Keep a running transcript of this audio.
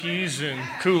Keys and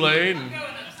Kool-Aid. And,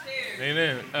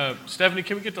 amen. Stephanie,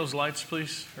 can we get those lights,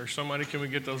 please? Or somebody, can we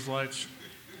get those lights?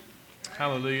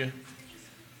 Hallelujah.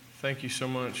 Thank you so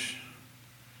much.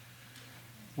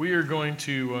 We are going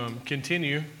to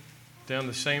continue down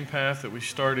the same path that we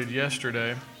started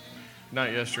yesterday.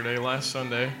 Not yesterday, last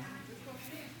Sunday.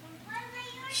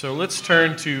 So let's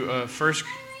turn to 1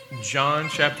 John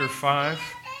chapter 5.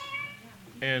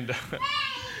 And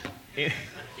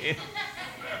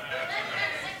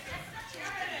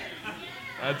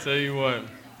I tell you what,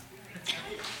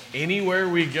 anywhere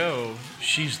we go,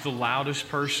 she's the loudest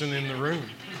person in the room.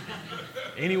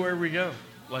 Anywhere we go,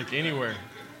 like anywhere.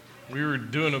 We were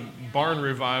doing a barn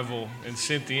revival in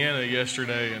Cynthiana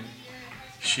yesterday, and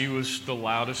she was the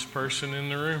loudest person in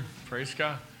the room. Praise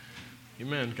God.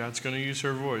 Amen. God's going to use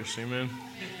her voice. Amen.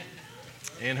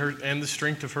 And the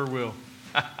strength of her will.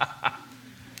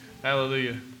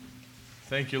 Hallelujah.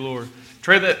 Thank you, Lord.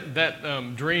 Trey,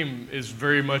 that dream is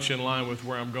very much in line with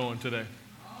where I'm going today.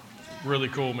 Really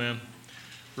cool, man.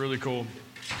 Really cool.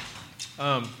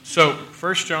 So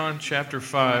 1 John chapter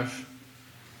 5,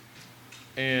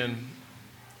 and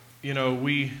you know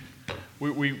we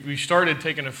started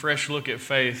taking a fresh look at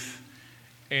faith,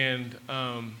 and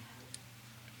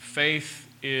faith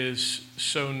is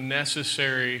so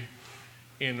necessary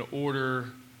in order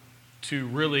to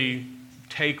really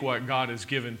take what God has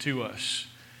given to us.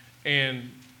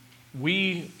 And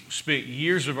we spent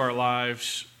years of our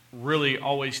lives really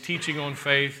always teaching on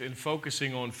faith and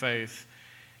focusing on faith.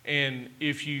 And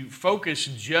if you focus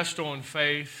just on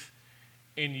faith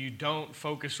and you don't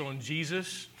focus on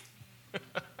Jesus,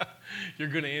 you're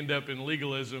going to end up in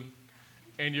legalism,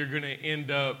 and you're going to end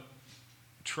up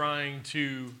trying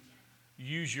to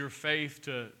use your faith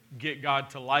to get God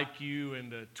to like you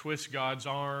and to twist God's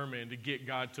arm and to get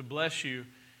God to bless you.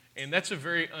 And that's a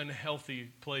very unhealthy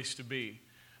place to be.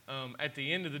 At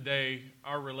the end of the day,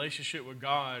 our relationship with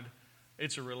God,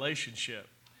 it's a relationship.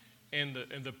 And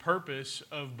the purpose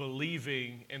of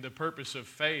believing and the purpose of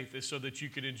faith is so that you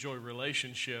can enjoy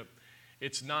relationship.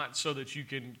 It's not so that you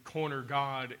can corner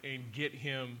God and get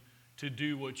Him to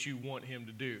do what you want Him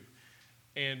to do.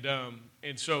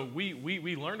 And so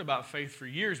we learned about faith for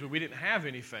years, but we didn't have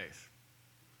any faith.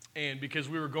 And because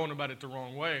we were going about it the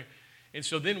wrong way. And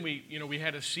so then we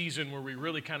had a season where we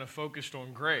really kind of focused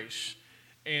on grace.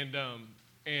 And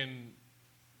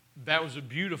that was a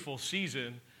beautiful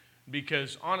season,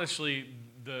 because honestly,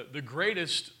 the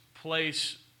greatest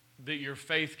place that your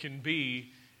faith can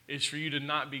be is for you to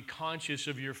not be conscious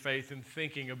of your faith and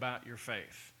thinking about your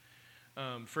faith.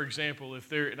 For example,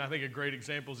 and I think a great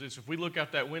example is this: if we look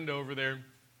out that window over there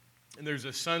and there's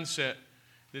a sunset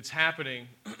that's happening,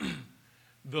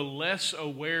 the less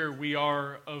aware we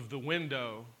are of the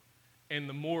window and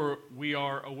the more we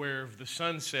are aware of the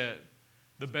sunset,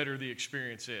 the better the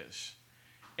experience is.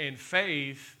 And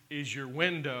faith is your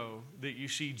window that you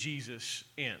see Jesus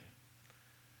in.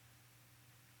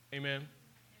 Amen?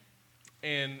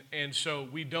 And so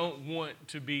we don't want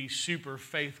to be super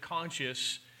faith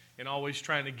conscious and always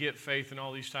trying to get faith and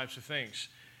all these types of things.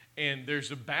 And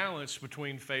there's a balance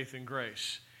between faith and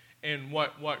grace. And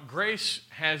what grace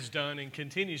has done and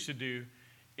continues to do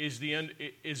is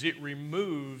it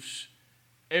removes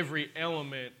every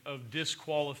element of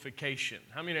disqualification.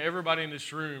 How many, everybody in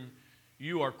this room,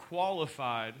 you are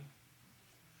qualified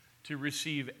to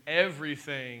receive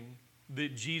everything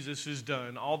that Jesus has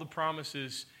done. All the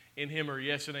promises in Him are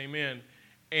yes and amen.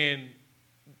 And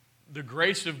the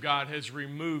grace of God has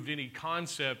removed any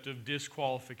concept of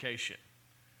disqualification,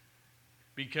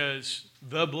 because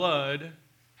the blood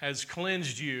has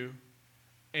cleansed you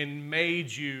and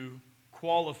made you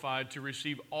qualified to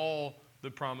receive all the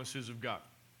promises of God.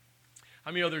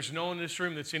 How many know there's no one in this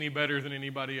room that's any better than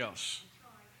anybody else?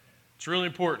 It's really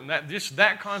important.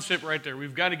 That concept right there,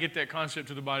 we've got to get that concept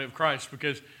to the body of Christ,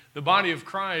 because the body of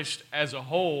Christ as a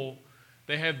whole,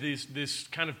 they have this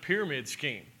kind of pyramid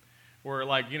scheme where,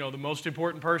 like, the most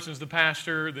important person is the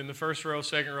pastor, then the first row,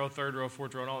 second row, third row,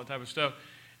 fourth row, and all that type of stuff.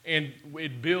 And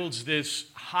it builds this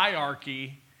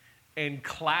hierarchy and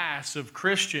class of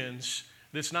Christians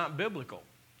that's not biblical.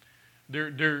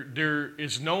 There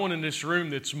is no one in this room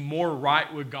that's more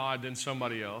right with God than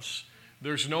somebody else.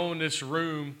 There's no one in this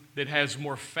room that has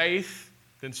more faith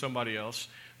than somebody else.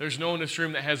 There's no one in this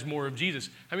room that has more of Jesus.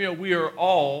 I mean, we are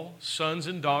all sons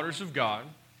and daughters of God,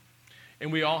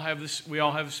 and we all have the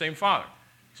same Father,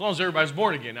 as long as everybody's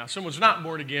born again. Now, if someone's not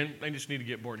born again, they just need to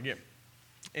get born again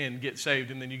and get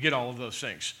saved, and then you get all of those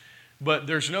things. But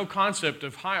there's no concept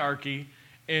of hierarchy,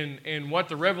 and what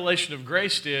the revelation of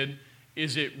grace did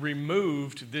is it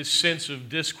removed this sense of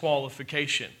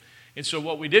disqualification. And so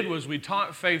what we did was we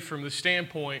taught faith from the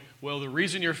standpoint, well, the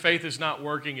reason your faith is not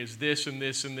working is this and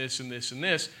this and this and this and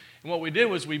this. And what we did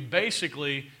was we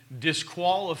basically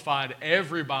disqualified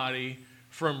everybody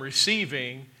from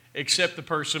receiving except the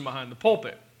person behind the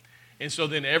pulpit. And so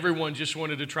then everyone just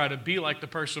wanted to try to be like the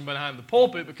person behind the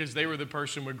pulpit because they were the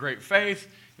person with great faith,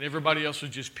 and everybody else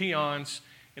was just peons.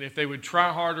 And if they would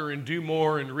try harder and do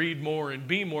more and read more and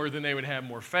be more, then they would have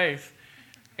more faith.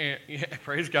 And yeah,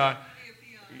 praise God.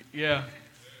 Yeah.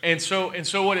 And so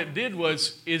what it did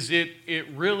was it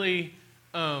really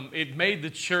it made the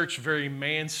church very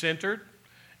man-centered,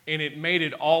 and it made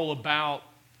it all about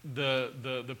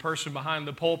the person behind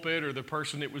the pulpit or the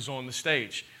person that was on the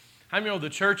stage. How many know the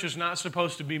church is not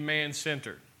supposed to be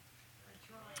man-centered?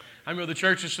 How many know the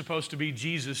church is supposed to be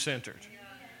Jesus-centered?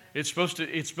 It's supposed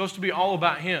to be all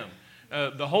about Him.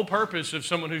 The whole purpose of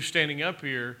someone who's standing up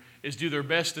here is do their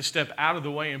best to step out of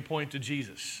the way and point to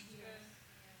Jesus.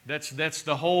 That's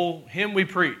the whole Him we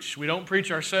preach. We don't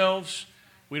preach ourselves.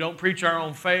 We don't preach our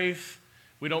own faith.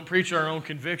 We don't preach our own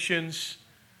convictions.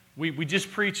 We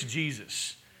just preach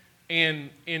Jesus. And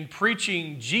in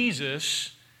preaching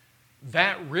Jesus,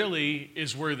 that really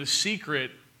is where the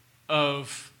secret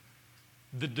of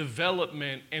the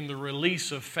development and the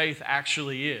release of faith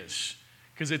actually is,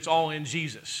 because it's all in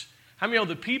Jesus. How many of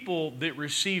the people that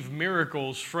receive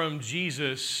miracles from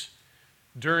Jesus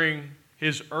during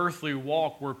His earthly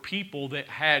walk were people that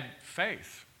had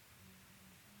faith?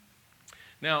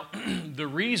 Now, the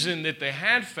reason that they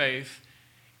had faith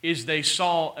is they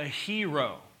saw a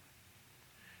hero.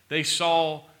 They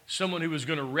saw someone who was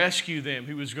going to rescue them,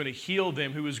 who was going to heal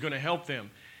them, who was going to help them.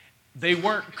 They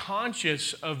weren't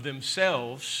conscious of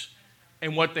themselves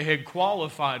and what they had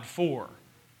qualified for.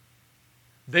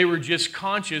 They were just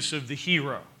conscious of the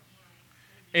hero.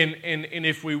 And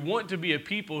if we want to be a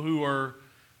people who are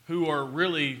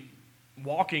really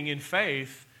walking in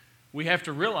faith, we have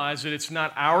to realize that it's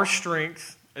not our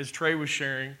strength, as Trey was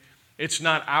sharing. It's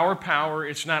not our power.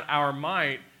 It's not our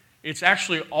might. It's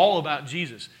actually all about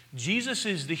Jesus. Jesus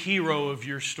is the hero of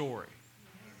your story.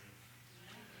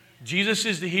 Jesus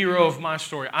is the hero of my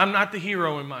story. I'm not the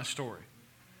hero in my story.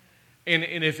 And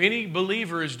if any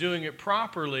believer is doing it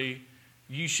properly,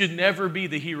 you should never be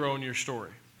the hero in your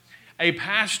story. A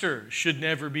pastor should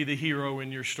never be the hero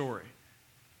in your story.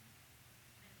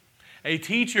 A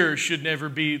teacher should never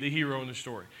be the hero in the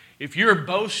story. If you're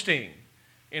boasting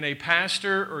in a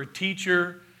pastor or a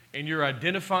teacher and you're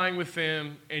identifying with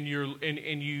them and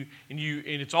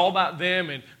it's all about them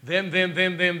and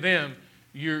them,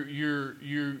 you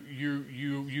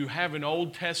have an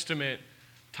Old Testament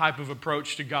type of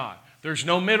approach to God. There's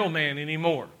no middleman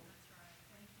anymore.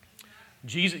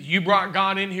 Jesus, you brought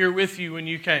God in here with you when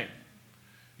you came.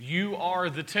 You are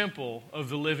the temple of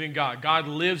the living God. God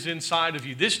lives inside of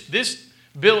you. This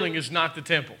building is not the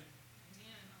temple.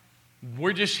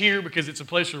 We're just here because it's a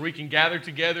place where we can gather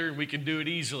together and we can do it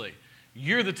easily.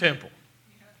 You're the temple.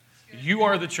 You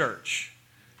are the church.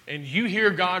 And you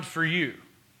hear God for you.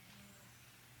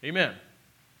 Amen.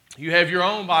 You have your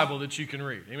own Bible that you can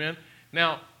read. Amen.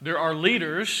 Now, there are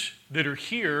leaders that are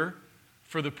here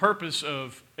for the purpose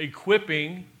of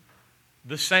equipping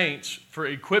the saints, for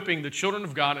equipping the children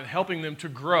of God and helping them to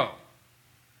grow.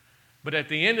 But at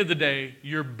the end of the day,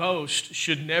 your boast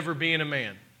should never be in a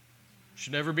man.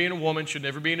 Should never be in a woman, should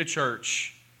never be in a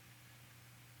church.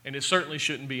 And it certainly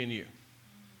shouldn't be in you.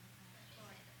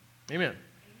 Amen.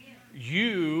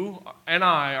 You and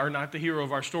I are not the hero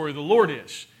of our story. The Lord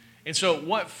is. And so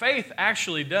what faith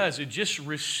actually does, it just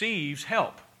receives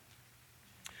help.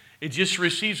 It just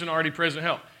receives an already present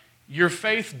help. Your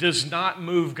faith does not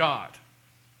move God.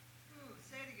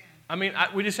 Say it again. I mean,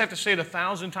 we just have to say it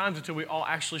 1,000 times until we all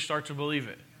actually start to believe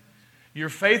it. Your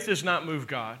faith does not move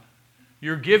God.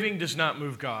 Your giving does not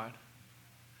move God.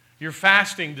 Your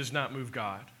fasting does not move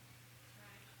God.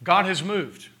 God has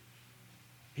moved.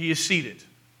 He is seated.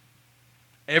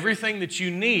 Everything that you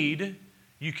need,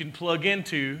 you can plug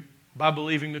into by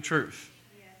believing the truth.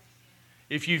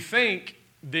 If you think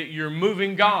that you're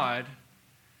moving God,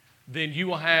 then you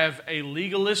will have a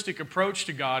legalistic approach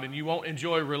to God and you won't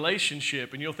enjoy a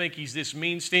relationship, and you'll think He's this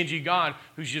mean, stingy God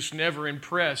who's just never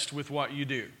impressed with what you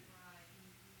do.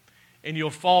 And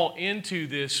you'll fall into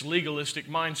this legalistic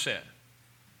mindset.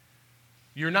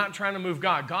 You're not trying to move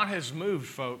God. God has moved,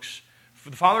 folks.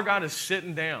 The Father God is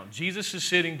sitting down. Jesus is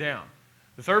sitting down.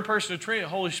 The third person of the Trinity, the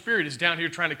Holy Spirit, is down here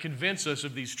trying to convince us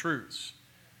of these truths.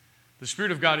 The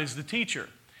Spirit of God is the teacher.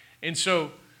 And so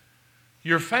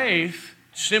your faith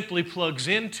simply plugs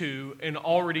into an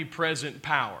already present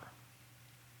power.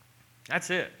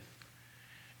 That's it.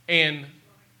 And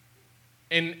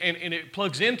it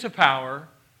plugs into power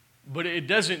But it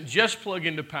doesn't just plug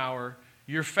into power.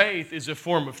 Your faith is a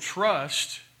form of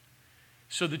trust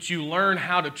so that you learn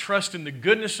how to trust in the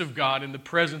goodness of God in the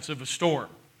presence of a storm.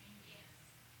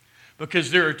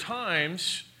 Because there are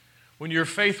times when your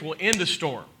faith will end a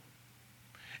storm.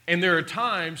 And there are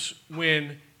times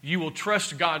when you will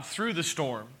trust God through the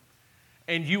storm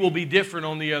and you will be different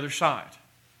on the other side.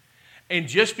 And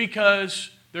just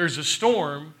because there's a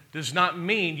storm does not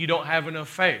mean you don't have enough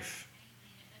faith.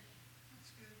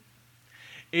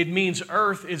 It means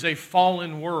earth is a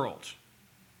fallen world.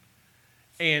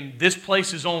 And this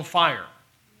place is on fire.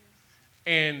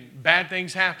 And bad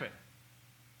things happen.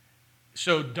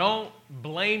 So don't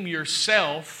blame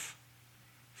yourself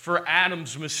for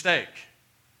Adam's mistake.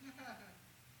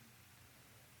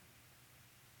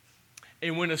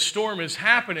 And when a storm is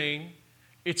happening,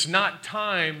 it's not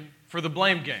time for the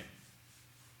blame game.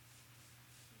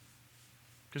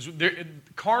 Because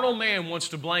carnal man wants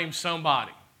to blame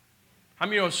somebody. How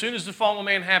many know as soon as the fall of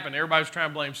man happened, everybody's trying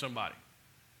to blame somebody?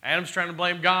 Adam's trying to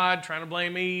blame God, trying to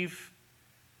blame Eve.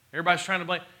 Everybody's trying to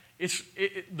blame.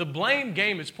 The blame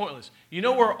game is pointless. You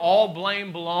know where all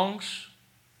blame belongs?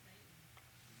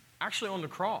 Actually on the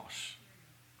cross.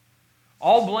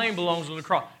 All blame belongs on the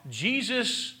cross.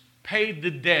 Jesus paid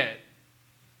the debt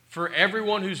for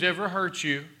everyone who's ever hurt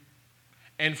you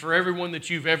and for everyone that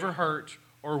you've ever hurt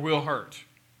or will hurt.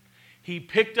 He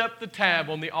picked up the tab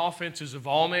on the offenses of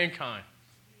all mankind.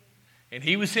 And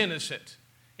he was innocent.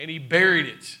 And he buried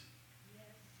it.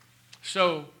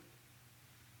 So,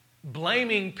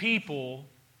 blaming people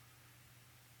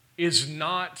is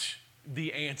not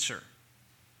the answer.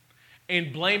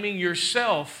 And blaming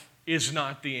yourself is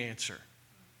not the answer.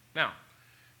 Now,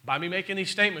 by me making these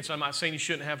statements, I'm not saying you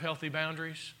shouldn't have healthy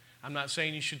boundaries. I'm not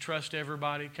saying you should trust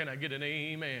everybody. Can I get an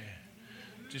amen?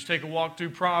 Just take a walk through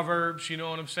Proverbs, you know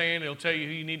what I'm saying? It'll tell you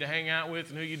who you need to hang out with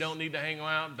and who you don't need to hang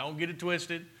out. Don't get it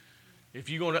twisted. If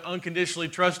you're going to unconditionally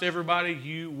trust everybody,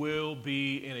 you will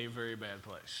be in a very bad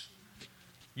place.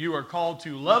 You are called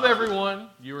to love everyone.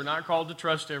 You are not called to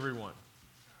trust everyone.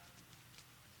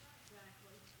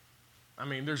 I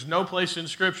mean, there's no place in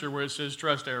Scripture where it says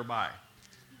trust everybody.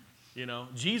 You know,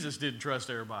 Jesus didn't trust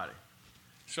everybody.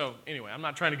 So, anyway, I'm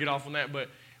not trying to get off on that, but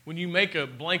when you make a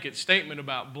blanket statement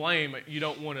about blame, you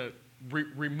don't want to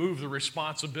remove the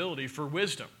responsibility for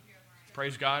wisdom.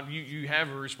 Praise God. You have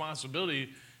a responsibility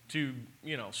to,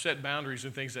 set boundaries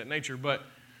and things of that nature. But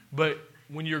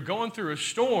when you're going through a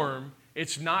storm,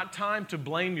 it's not time to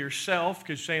blame yourself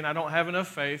because saying, I don't have enough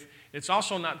faith. It's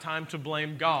also not time to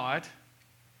blame God.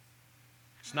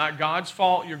 It's not God's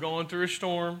fault you're going through a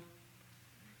storm.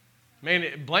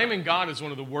 Man, blaming God is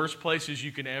one of the worst places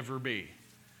you can ever be.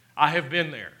 I have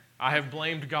been there. I have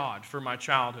blamed God for my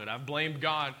childhood. I've blamed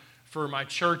God for my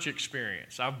church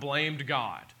experience. I've blamed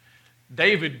God.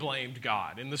 David blamed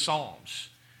God in the Psalms.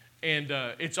 And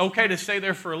it's okay to stay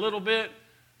there for a little bit,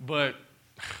 but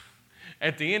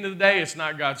at the end of the day, it's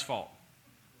not God's fault.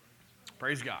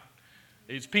 Praise God.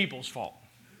 It's people's fault.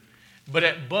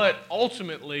 But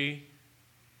ultimately,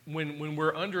 when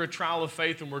we're under a trial of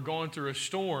faith and we're going through a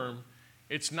storm,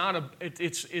 it's not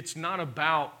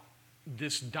about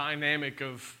this dynamic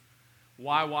of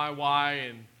why,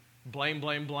 and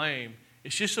blame.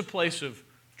 It's just a place of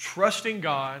trusting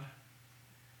God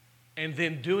and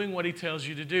then doing what He tells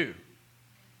you to do.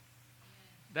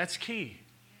 That's key.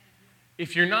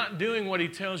 If you're not doing what He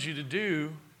tells you to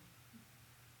do,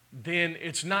 then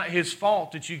it's not His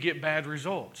fault that you get bad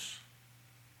results.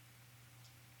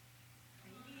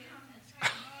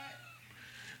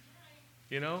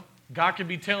 God could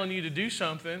be telling you to do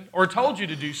something or told you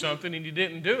to do something and you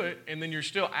didn't do it, and then you're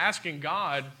still asking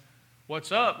God,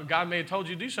 what's up? And God may have told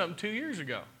you to do something 2 years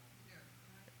ago.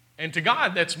 And to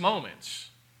God, that's moments,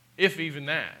 if even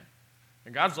that.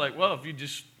 And God's like, well, if you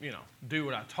just, do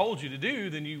what I told you to do,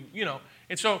 then you.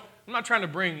 And so I'm not trying to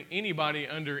bring anybody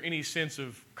under any sense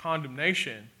of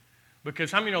condemnation,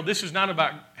 because this is not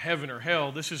about heaven or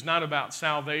hell. This is not about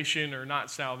salvation or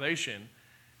not salvation.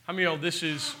 This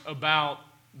is about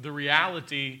the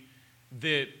reality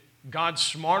that God's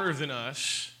smarter than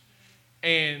us,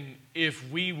 and if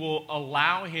we will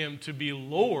allow Him to be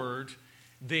Lord,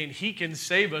 then He can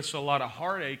save us a lot of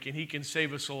heartache, and He can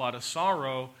save us a lot of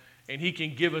sorrow, and He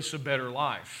can give us a better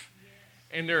life.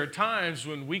 And there are times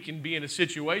when we can be in a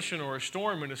situation or a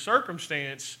storm and a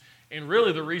circumstance, and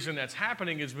really the reason that's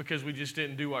happening is because we just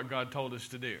didn't do what God told us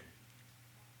to do.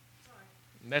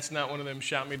 And that's not one of them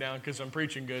shout me down because I'm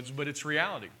preaching goods, but it's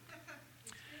reality.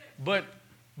 But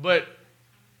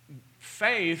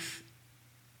faith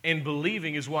and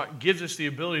believing is what gives us the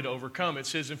ability to overcome. It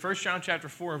says in 1 John chapter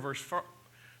 4 and verse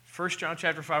 1 John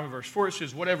chapter 5 and verse 4, it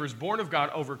says, whatever is born of God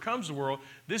overcomes the world.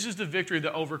 This is the victory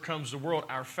that overcomes the world,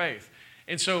 our faith.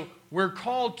 And so we're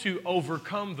called to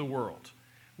overcome the world.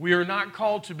 We are not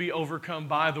called to be overcome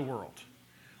by the world.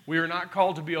 We are not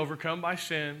called to be overcome by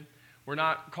sin. We're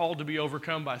not called to be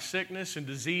overcome by sickness and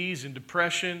disease and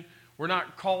depression. We're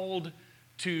not called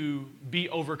to be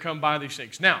overcome by these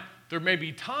things. Now, there may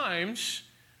be times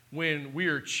when we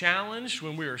are challenged,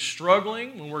 when we are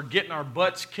struggling, when we're getting our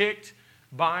butts kicked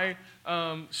by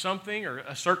something or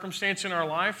a circumstance in our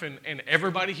life, and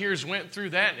everybody here has went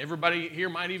through that, and everybody here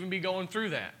might even be going through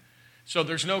that. So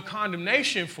there's no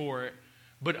condemnation for it,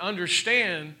 but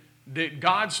understand that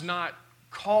God's not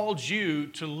called you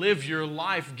to live your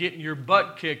life getting your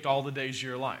butt kicked all the days of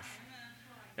your life.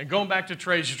 And going back to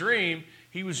Trey's dream,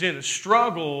 he was in a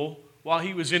struggle while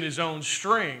he was in his own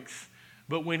strength.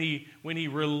 But when he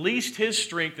released his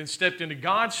strength and stepped into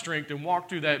God's strength and walked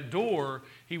through that door,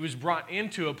 he was brought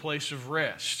into a place of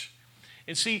rest.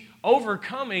 And see,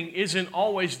 overcoming isn't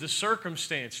always the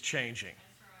circumstance changing.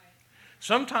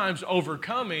 Sometimes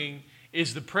overcoming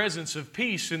is the presence of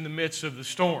peace in the midst of the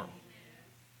storm.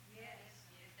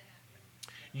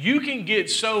 You can get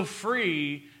so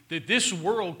free that this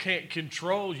world can't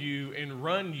control you and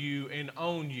run you and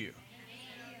own you.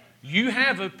 You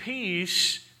have a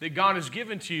peace that God has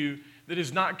given to you that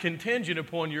is not contingent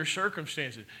upon your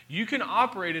circumstances. You can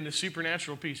operate in a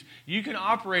supernatural peace. You can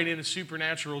operate in a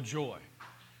supernatural joy.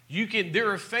 There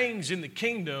are things in the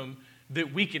kingdom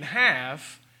that we can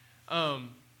have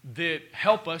that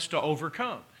help us to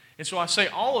overcome. And so I say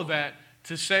all of that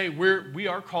to say we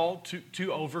are called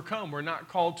to overcome. We're not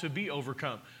called to be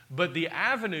overcome. But the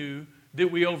avenue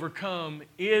that we overcome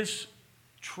is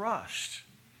trust,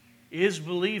 is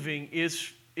believing,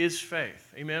 is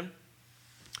faith. Amen?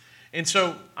 And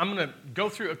so I'm going to go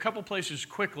through a couple places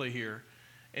quickly here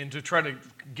and to try to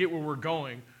get where we're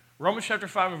going. Romans chapter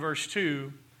 5 and verse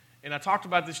 2, and I talked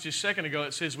about this just a second ago.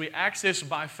 It says we access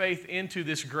by faith into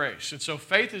this grace. And so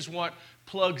faith is what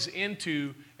plugs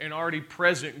into an already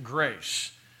present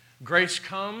grace. Grace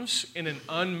comes in an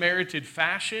unmerited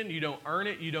fashion. You don't earn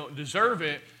it. You don't deserve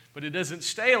it. But it doesn't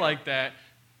stay like that.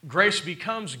 Grace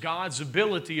becomes God's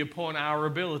ability upon our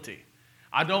ability.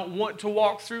 I don't want to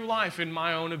walk through life in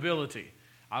my own ability.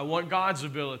 I want God's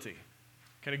ability.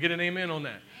 Can I get an amen on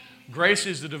that? Grace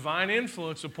is the divine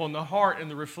influence upon the heart and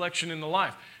the reflection in the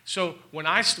life. So when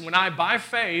I by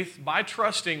faith, by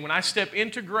trusting, when I step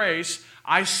into grace,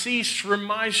 I cease from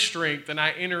my strength and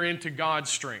I enter into God's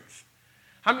strength.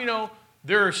 How many know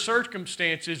there are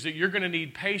circumstances that you're going to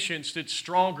need patience that's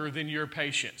stronger than your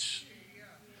patience?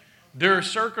 There are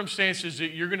circumstances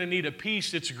that you're going to need a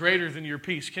peace that's greater than your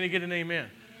peace. Can I get an amen?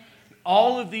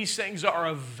 All of these things are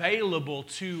available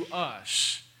to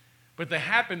us, but they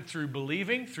happen through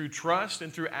believing, through trust,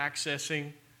 and through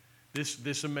accessing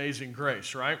this amazing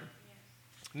grace, right?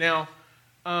 Now,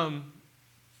 in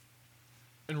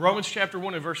Romans chapter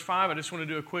 1 and verse 5, I just want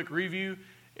to do a quick review.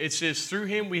 It says, through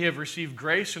him we have received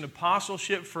grace and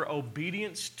apostleship for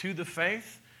obedience to the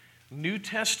faith. New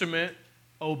Testament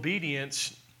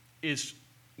obedience is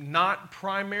not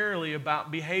primarily about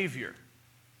behavior.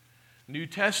 New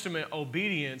Testament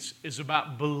obedience is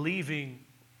about believing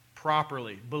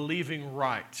properly, believing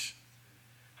right.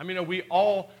 I mean,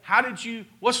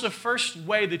 what's the first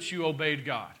way that you obeyed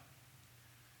God?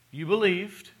 You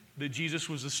believed that Jesus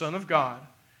was the Son of God,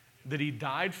 that He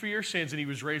died for your sins and He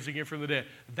was raised again from the dead.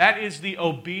 That is the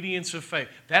obedience of faith.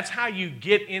 That's how you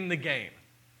get in the game.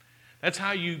 That's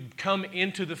how you come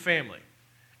into the family.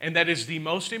 And that is the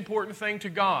most important thing to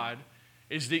God,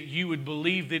 is that you would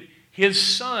believe that His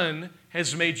Son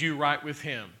has made you right with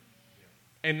Him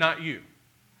and not you.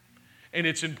 And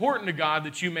it's important to God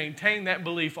that you maintain that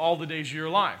belief all the days of your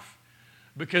life.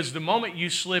 Because the moment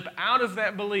you slip out of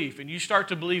that belief and you start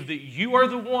to believe that you are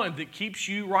the one that keeps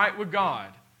you right with God,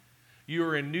 you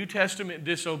are in New Testament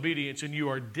disobedience and you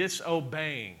are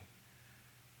disobeying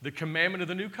the commandment of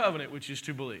the new covenant, which is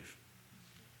to believe.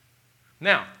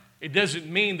 Now, it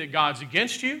doesn't mean that God's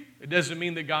against you. It doesn't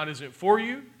mean that God isn't for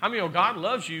you. I mean, God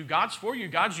loves you. God's for you.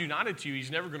 God's united to you. He's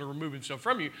never going to remove Himself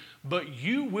from you. But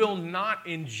you will not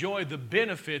enjoy the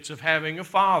benefits of having a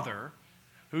Father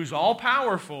who's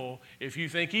all-powerful if you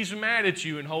think He's mad at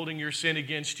you and holding your sin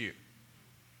against you.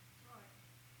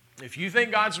 If you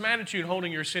think God's mad at you and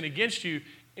holding your sin against you,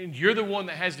 and you're the one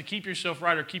that has to keep yourself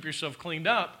right or keep yourself cleaned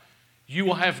up, you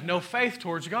will have no faith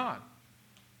towards God.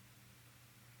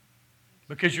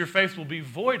 Because your faith will be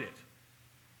voided.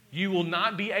 You will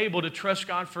not be able to trust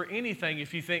God for anything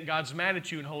if you think God's mad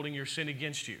at you and holding your sin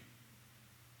against you.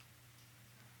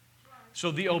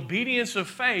 So the obedience of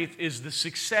faith is the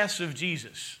success of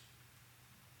Jesus.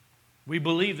 We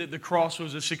believe that the cross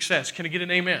was a success. Can I get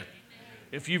an amen?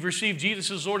 If you've received Jesus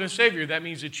as Lord and Savior, that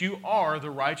means that you are the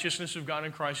righteousness of God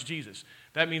in Christ Jesus.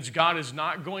 That means God is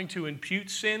not going to impute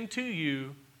sin to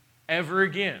you ever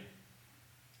again.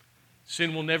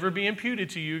 Sin will never be imputed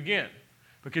to you again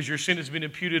because your sin has been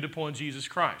imputed upon Jesus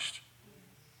Christ.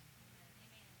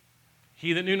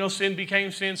 He that knew no sin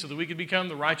became sin so that we could become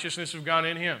the righteousness of God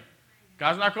in Him.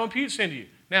 God's not going to impute sin to you.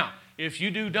 Now, if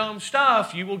you do dumb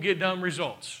stuff, you will get dumb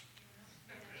results.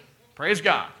 Praise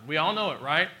God. We all know it,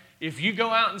 right? If you go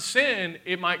out and sin,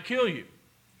 it might kill you.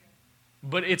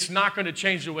 But it's not going to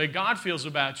change the way God feels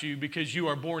about you because you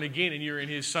are born again and you're in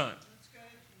His Son.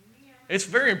 It's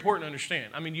very important to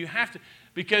understand. I mean, you have to,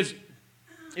 because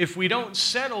if we don't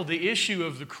settle the issue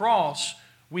of the cross,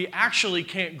 we actually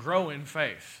can't grow in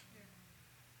faith.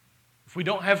 If we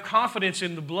don't have confidence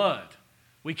in the blood,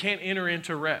 we can't enter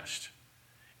into rest.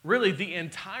 Really, the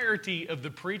entirety of the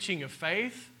preaching of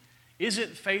faith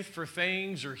isn't faith for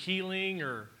things or healing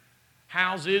or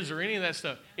houses or any of that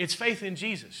stuff. It's faith in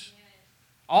Jesus.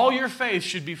 All your faith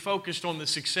should be focused on the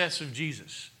success of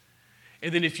Jesus.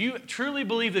 And then if you truly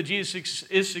believe that Jesus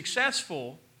is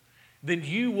successful, then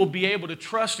you will be able to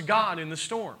trust God in the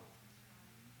storm.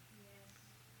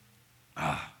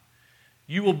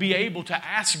 You will be able to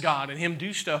ask God and Him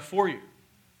do stuff for you.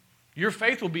 Your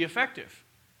faith will be effective.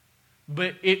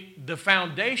 But the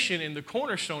foundation and the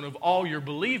cornerstone of all your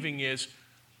believing is,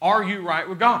 are you right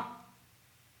with God?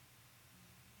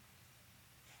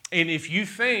 And if you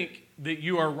think that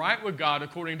you are right with God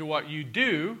according to what you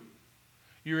do,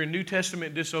 you're in New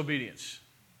Testament disobedience.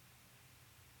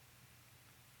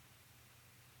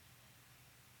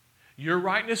 Your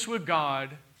rightness with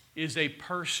God is a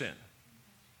person,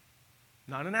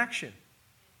 not an action.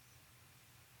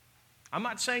 I'm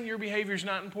not saying your behavior is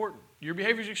not important. Your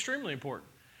behavior is extremely important.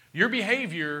 Your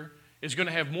behavior is going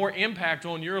to have more impact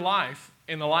on your life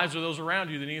and the lives of those around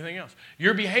you than anything else.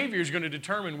 Your behavior is going to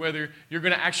determine whether you're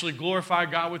going to actually glorify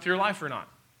God with your life or not.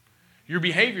 Your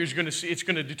behavior is going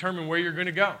to determine where you're going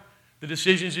to go, the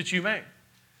decisions that you make.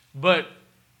 But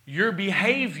your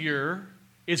behavior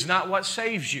is not what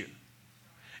saves you.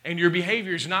 And your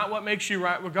behavior is not what makes you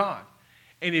right with God.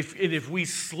 And if we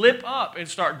slip up and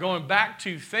start going back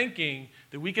to thinking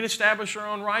that we can establish our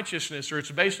own righteousness or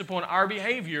it's based upon our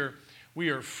behavior, we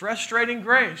are frustrating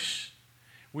grace,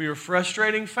 we are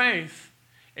frustrating faith,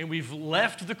 and we've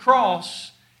left the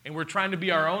cross and we're trying to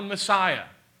be our own Messiah.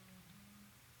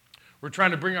 We're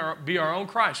trying to be our own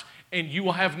Christ. And you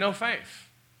will have no faith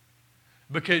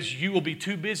because you will be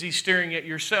too busy staring at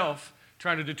yourself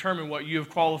trying to determine what you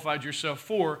have qualified yourself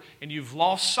for, and you've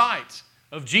lost sight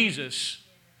of Jesus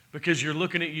because you're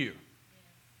looking at you.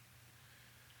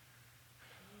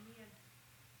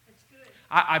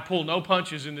 I pull no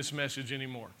punches in this message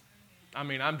anymore. I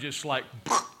mean, I'm just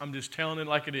telling it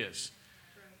like it is.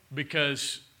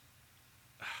 Because,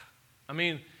 I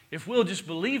mean, if we'll just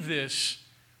believe this,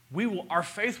 our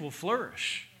faith will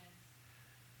flourish.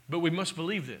 But we must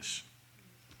believe this.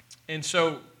 And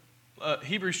so,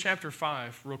 Hebrews chapter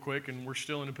 5, real quick, and we're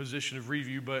still in a position of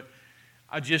review, but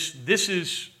and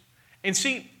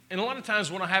a lot of times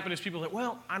what will happen is people are like,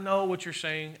 well, I know what you're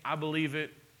saying. I believe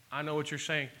it. I know what you're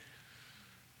saying.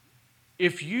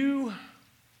 If you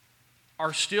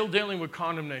are still dealing with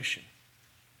condemnation,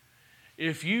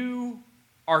 if you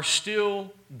are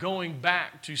still going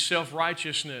back to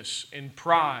self-righteousness and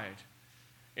pride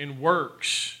and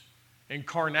works and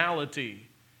carnality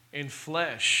and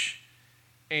flesh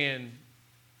and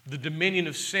the dominion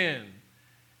of sin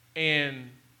and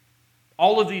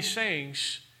all of these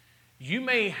things, you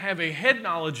may have a head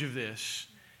knowledge of this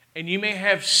and you may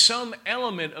have some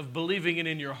element of believing it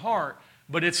in your heart,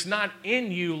 but it's not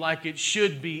in you like it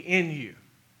should be in you.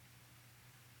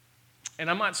 And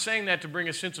I'm not saying that to bring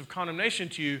a sense of condemnation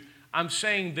to you. I'm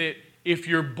saying that if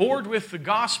you're bored with the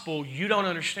gospel, you don't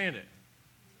understand it.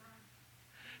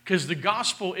 Because the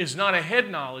gospel is not a head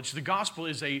knowledge. The gospel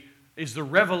is the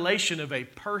revelation of a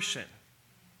person,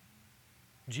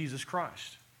 Jesus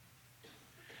Christ.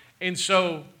 And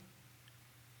so,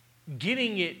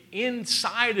 getting it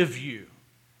inside of you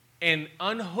and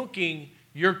unhooking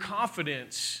your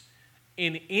confidence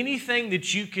in anything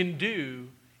that you can do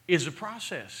is a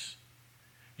process.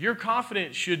 Your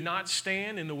confidence should not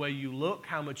stand in the way you look,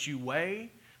 how much you weigh,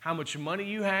 how much money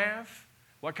you have,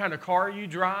 what kind of car you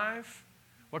drive,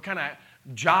 what kind of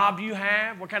job you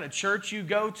have, what kind of church you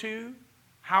go to,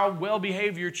 how well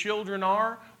behaved your children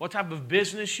are, what type of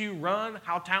business you run,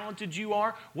 how talented you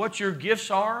are, what your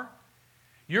gifts are.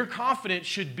 Your confidence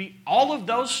should be, all of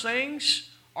those things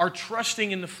are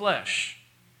trusting in the flesh.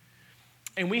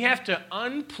 And we have to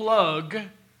unplug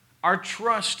our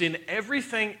trust in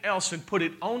everything else and put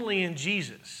it only in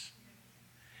Jesus.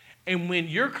 And when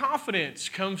your confidence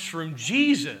comes from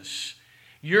Jesus,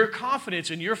 your confidence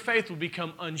and your faith will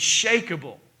become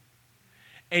unshakable.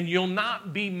 And you'll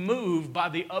not be moved by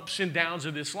the ups and downs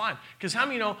of this life. Because how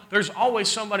many know there's always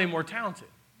somebody more talented?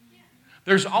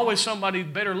 There's always somebody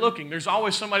better looking. There's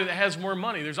always somebody that has more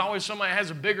money. There's always somebody that has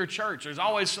a bigger church. There's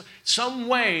always some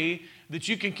way that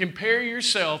you can compare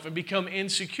yourself and become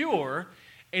insecure.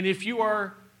 And if you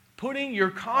are putting your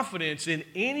confidence in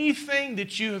anything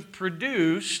that you have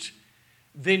produced,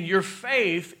 then your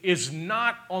faith is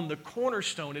not on the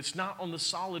cornerstone. It's not on the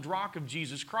solid rock of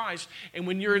Jesus Christ. And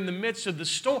when you're in the midst of the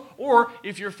storm, or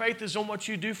if your faith is on what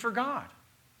you do for God.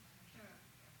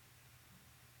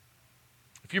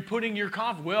 If you're putting your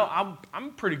confidence, well, I'm a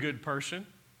pretty good person.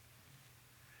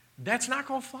 That's not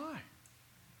going to fly.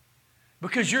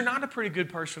 Because you're not a pretty good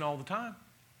person all the time.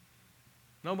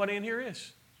 Nobody in here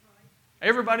is.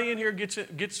 Everybody in here gets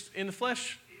in the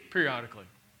flesh periodically.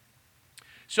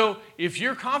 So if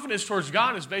your confidence towards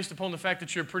God is based upon the fact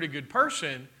that you're a pretty good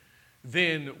person,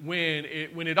 then when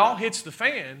it all hits the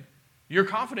fan, your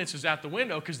confidence is out the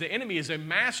window because the enemy is a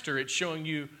master at showing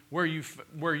you where you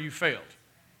failed.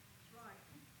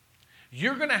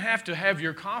 You're going to have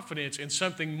your confidence in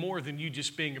something more than you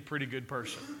just being a pretty good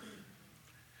person.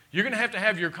 You're going to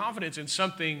have your confidence in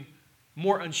something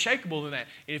more unshakable than that.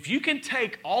 If you can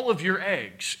take all of your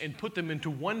eggs and put them into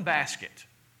one basket,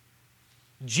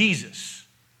 Jesus,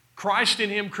 Christ in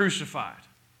Him crucified,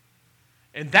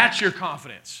 and that's your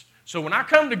confidence. So when I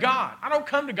come to God, I don't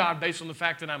come to God based on the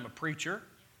fact that I'm a preacher.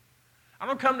 I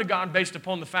don't come to God based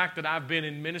upon the fact that I've been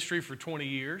in ministry for 20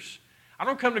 years. I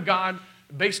don't come to God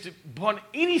based upon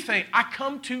anything. I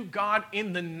come to God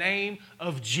in the name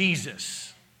of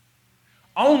Jesus.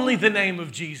 Only the name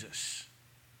of Jesus.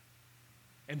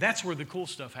 And that's where the cool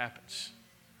stuff happens.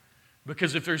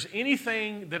 Because if there's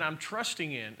anything that I'm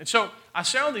trusting in, and so I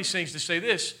say all these things to say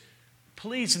this,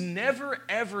 please never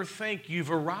ever think you've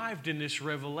arrived in this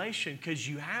revelation because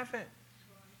you haven't.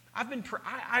 I've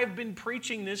been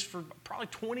preaching this for probably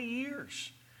 20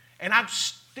 years. And I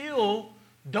still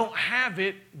don't have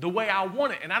it the way I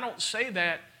want it. And I don't say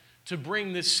that to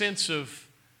bring this sense of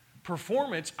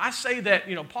performance. I say that,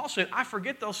 Paul said, I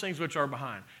forget those things which are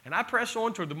behind. And I press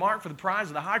on toward the mark for the prize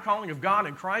of the high calling of God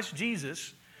in Christ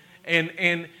Jesus.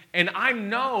 And I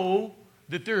know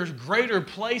that there's greater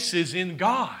places in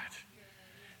God.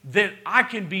 That I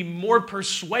can be more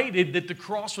persuaded that the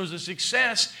cross was a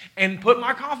success and put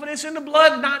my confidence in the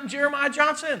blood, not in Jeremiah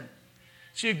Johnson.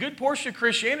 See, a good portion of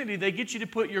Christianity, they get you to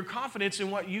put your confidence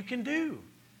in what you can do.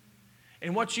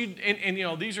 And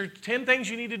these are 10 things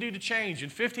you need to do to change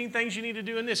and 15 things you need to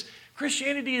do in this.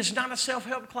 Christianity is not a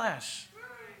self-help class.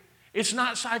 It's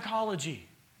not psychology.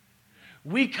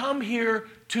 We come here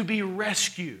to be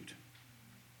rescued.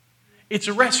 It's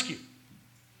a rescue.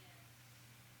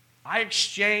 I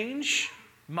exchange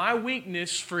my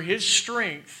weakness for His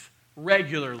strength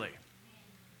regularly.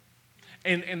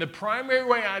 And the primary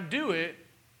way I do it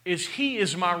is He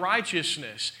is my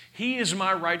righteousness. He is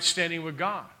my right standing with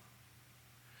God.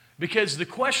 Because the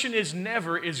question is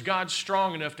never, is God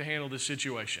strong enough to handle this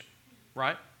situation?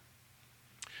 Right?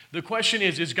 The question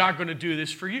is God going to do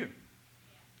this for you?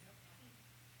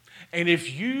 And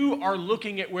if you are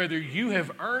looking at whether you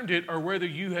have earned it or whether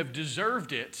you have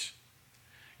deserved it,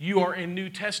 you are in New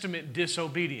Testament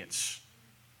disobedience.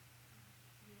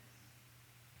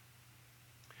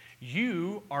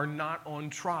 You are not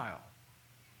on trial.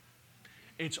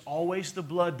 It's always the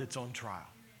blood that's on trial.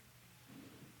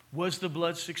 Was the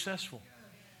blood successful?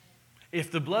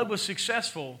 If the blood was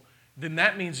successful, then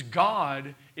that means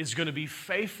God is going to be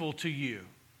faithful to you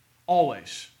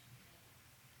always.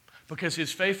 Because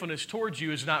His faithfulness towards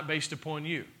you is not based upon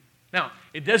you. Now,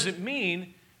 it doesn't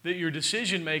mean that your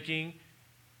decision making,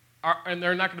 and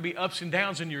there are not going to be ups and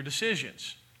downs in your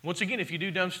decisions. Once again, if you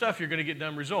do dumb stuff, you're going to get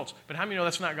dumb results. But how many know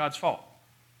that's not God's fault?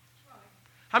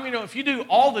 How many know if you do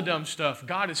all the dumb stuff,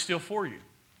 God is still for you?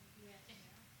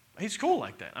 He's cool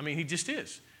like that. I mean, He just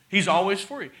is. He's always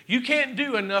for you. You can't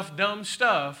do enough dumb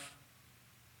stuff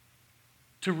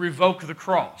to revoke the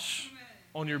cross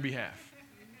on your behalf.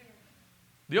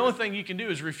 The only thing you can do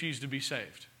is refuse to be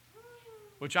saved,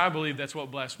 which I believe that's what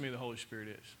blasphemy of the Holy Spirit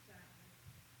is.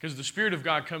 Because the Spirit of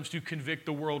God comes to convict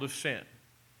the world of sin.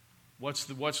 What's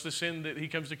the sin that He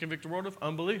comes to convict the world of?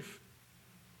 Unbelief.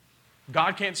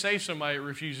 God can't save somebody that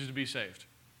refuses to be saved.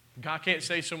 God can't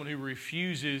save someone who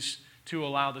refuses to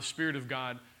allow the Spirit of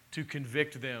God to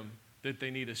convict them that they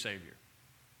need a Savior.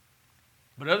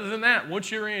 But other than that,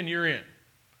 once you're in, you're in.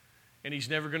 And He's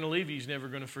never going to leave you. He's never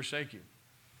going to forsake you.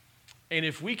 And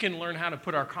if we can learn how to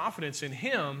put our confidence in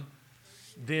Him,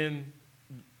 then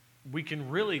we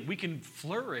can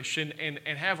flourish and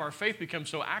have our faith become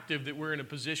so active that we're in a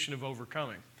position of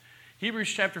overcoming.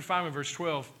 Hebrews chapter 5 and verse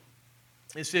 12,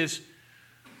 it says,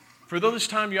 "For though this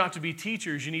time you ought to be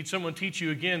teachers, you need someone to teach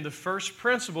you again the first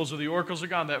principles of the oracles of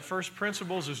God." That first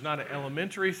principles is not an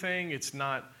elementary thing. It's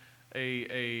not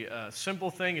a simple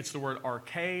thing. It's the word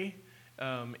arche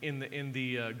in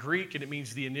the Greek, and it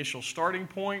means the initial starting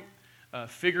point.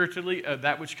 Figuratively,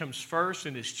 that which comes first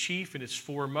and is chief and is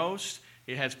foremost.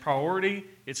 It has priority.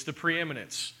 It's the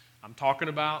preeminence. I'm talking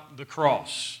about the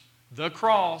cross. The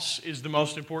cross is the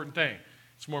most important thing.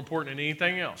 It's more important than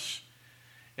anything else.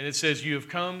 And it says, "You have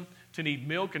come to need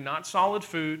milk and not solid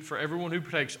food, for everyone who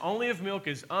partakes only of milk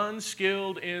is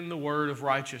unskilled in the word of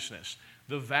righteousness."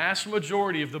 The vast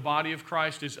majority of the body of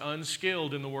Christ is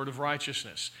unskilled in the word of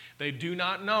righteousness. They do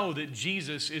not know that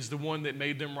Jesus is the one that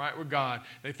made them right with God.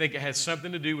 They think it has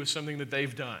something to do with something that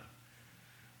they've done.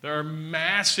 There are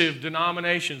massive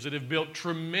denominations that have built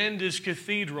tremendous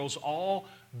cathedrals, all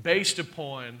based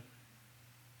upon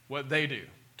what they do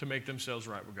to make themselves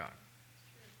right with God.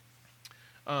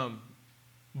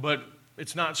 But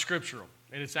it's not scriptural,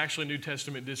 and it's actually New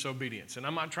Testament disobedience. And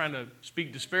I'm not trying to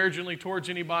speak disparagingly towards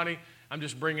anybody. I'm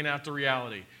just bringing out the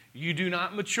reality. You do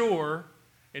not mature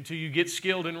until you get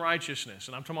skilled in righteousness.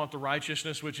 And I'm talking about the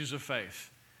righteousness which is of faith.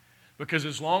 Because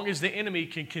as long as the enemy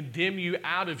can condemn you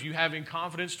out of you having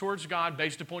confidence towards God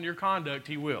based upon your conduct,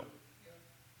 he will.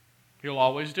 He'll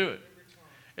always do it.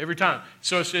 Every time.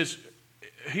 So it says,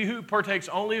 "He who partakes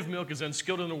only of milk is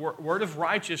unskilled in the word of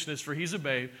righteousness, for he's a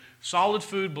babe. Solid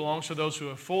food belongs to those who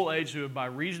have full age, who have by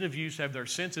reason of use have their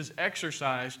senses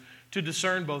exercised to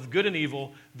discern both good and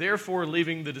evil. Therefore,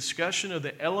 leaving the discussion of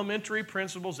the elementary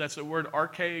principles," that's the word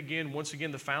arche again, once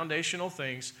again, the foundational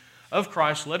things of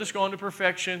Christ, "let us go on to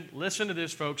perfection." Listen to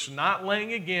this, folks. "Not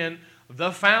laying again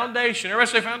the foundation,"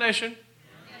 everybody say foundation,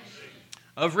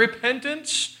 "of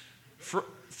repentance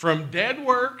from dead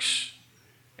works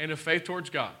and of faith towards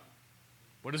God."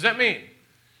 What does that mean?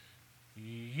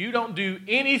 You don't do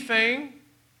anything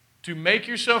to make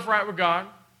yourself right with God.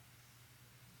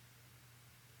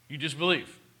 You just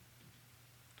believe.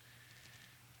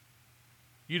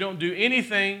 You don't do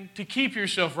anything to keep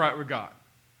yourself right with God.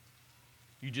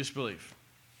 You just believe.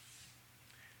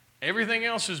 Everything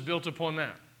else is built upon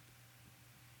that.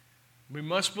 We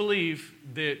must believe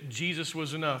that Jesus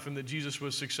was enough and that Jesus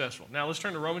was successful. Now let's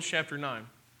turn to Romans chapter 9.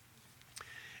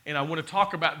 And I want to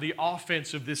talk about the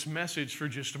offense of this message for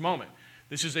just a moment.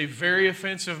 This is a very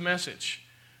offensive message.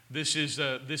 This is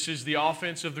the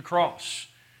offense of the cross.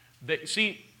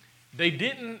 They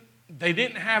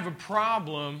didn't have a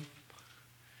problem.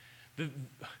 A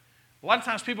lot of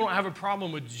times people don't have a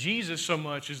problem with Jesus so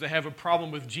much as they have a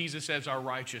problem with Jesus as our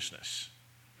righteousness.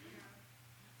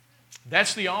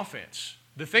 That's the offense.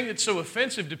 The thing that's so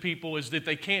offensive to people is that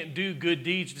they can't do good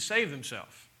deeds to save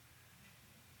themselves.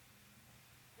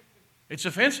 It's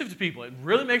offensive to people. It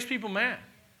really makes people mad.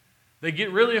 They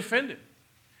get really offended.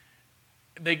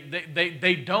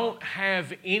 They don't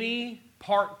have any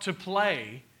part to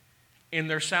play in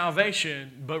their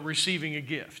salvation but receiving a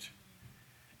gift.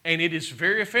 And it is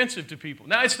very offensive to people.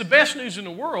 Now, it's the best news in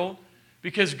the world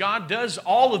because God does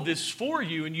all of this for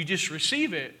you and you just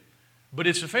receive it, but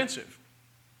it's offensive.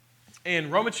 In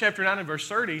Romans chapter 9 and verse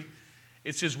 30,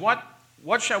 it says, What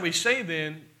shall we say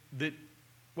then that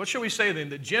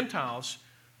Gentiles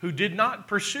who did not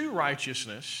pursue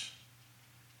righteousness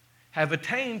have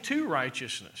attained to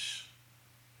righteousness,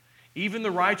 even the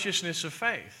righteousness of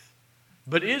faith?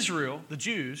 But Israel, the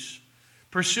Jews,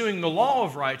 pursuing the law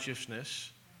of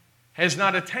righteousness, has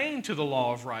not attained to the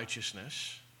law of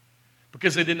righteousness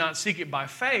because they did not seek it by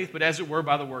faith, but as it were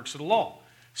by the works of the law.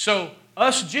 So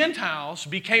us Gentiles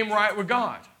became right with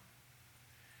God.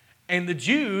 And the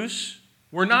Jews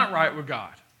were not right with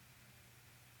God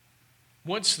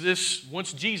once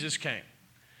Jesus came.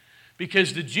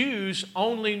 Because the Jews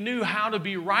only knew how to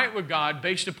be right with God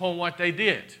based upon what they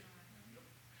did.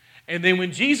 And then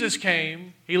when Jesus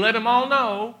came, he let them all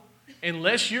know,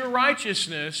 unless your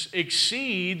righteousness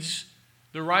exceeds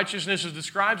the righteousness of the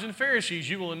scribes and Pharisees,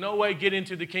 you will in no way get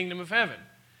into the kingdom of heaven.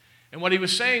 And what he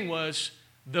was saying was,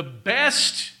 the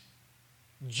best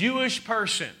Jewish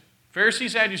person, Pharisee,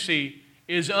 Sadducee,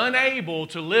 is unable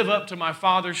to live up to my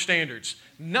Father's standards.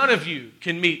 None of you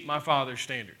can meet my Father's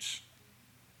standards.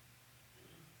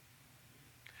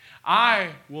 I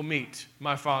will meet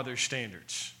my Father's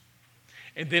standards.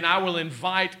 And then I will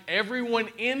invite everyone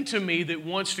into me that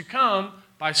wants to come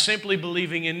by simply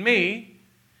believing in me.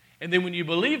 And then when you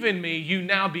believe in me, you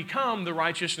now become the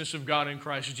righteousness of God in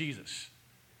Christ Jesus.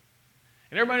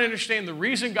 And everybody understand the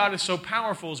reason God is so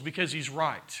powerful is because He's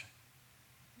right.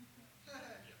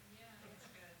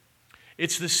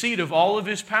 It's the seat of all of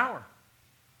His power.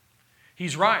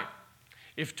 He's right.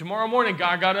 If tomorrow morning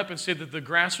God got up and said that the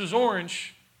grass was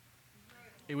orange,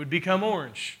 it would become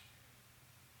orange.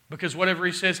 Because whatever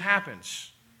He says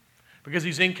happens. Because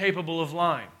He's incapable of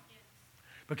lying.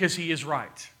 Because He is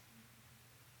right.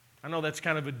 I know that's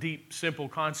kind of a deep, simple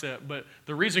concept, but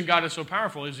the reason God is so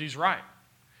powerful is He's right.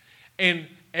 And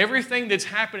everything that's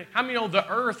happening, how many know the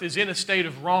earth is in a state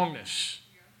of wrongness?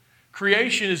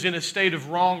 Creation is in a state of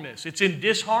wrongness. It's in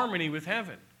disharmony with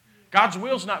heaven. God's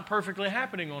will is not perfectly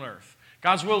happening on earth.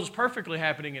 God's will is perfectly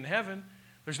happening in heaven.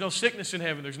 There's no sickness in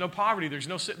heaven. There's no poverty. There's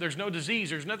no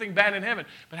disease. There's nothing bad in heaven.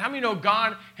 But how many know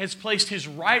God has placed His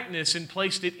rightness and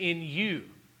placed it in you?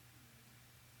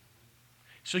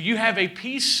 So you have a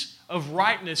piece of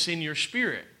rightness in your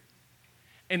spirit.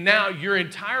 And now your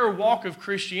entire walk of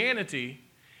Christianity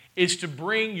is to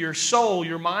bring your soul,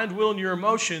 your mind, will, and your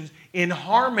emotions in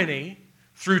harmony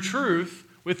through truth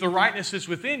with the rightness that's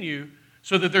within you,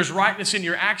 so that there's rightness in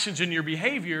your actions and your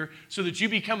behavior, so that you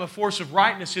become a force of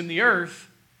rightness in the earth,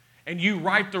 and you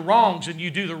right the wrongs, and you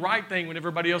do the right thing when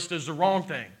everybody else does the wrong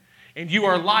thing. And you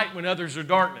are light when others are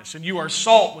darkness, and you are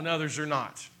salt when others are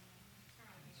not.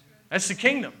 That's the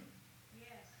kingdom.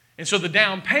 And so the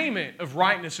down payment of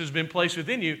rightness has been placed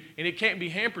within you, and it can't be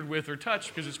hampered with or touched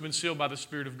because it's been sealed by the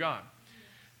Spirit of God.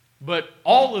 But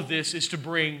all of this is to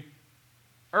bring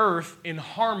earth in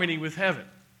harmony with heaven.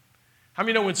 How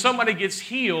many know when somebody gets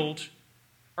healed,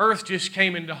 earth just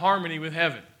came into harmony with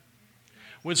heaven?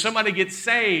 When somebody gets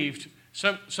saved,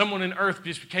 someone in earth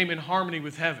just came in harmony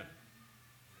with heaven.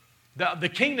 The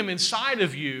kingdom inside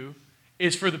of you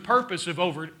is for the purpose of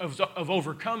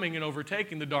overcoming and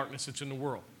overtaking the darkness that's in the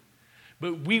world.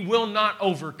 But we will not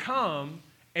overcome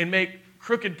and make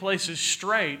crooked places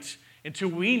straight until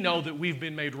we know that we've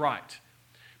been made right.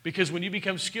 Because when you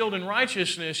become skilled in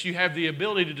righteousness, you have the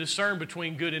ability to discern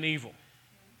between good and evil.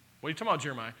 What are you talking about,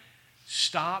 Jeremiah?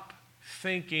 Stop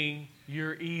thinking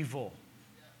you're evil.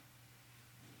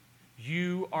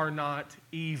 You are not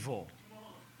evil.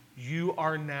 You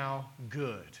are now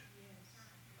good.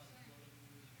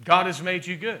 God has made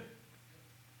you good.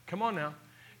 Come on now.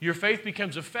 Your faith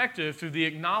becomes effective through the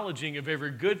acknowledging of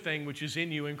every good thing which is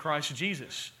in you in Christ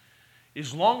Jesus.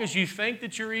 As long as you think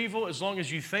that you're evil, as long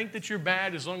as you think that you're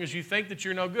bad, as long as you think that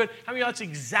you're no good, I mean, that's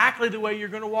exactly the way you're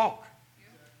going to walk.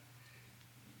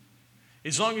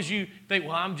 As long as you think,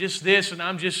 well, I'm just this and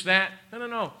I'm just that.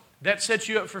 No. That sets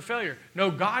you up for failure. No,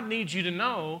 God needs you to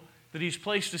know that He's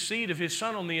placed the seed of His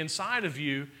Son on the inside of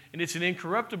you, and it's an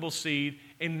incorruptible seed,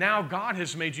 and now God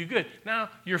has made you good. Now,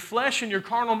 your flesh and your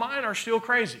carnal mind are still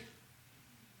crazy.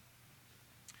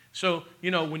 So,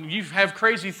 when you have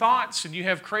crazy thoughts and you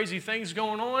have crazy things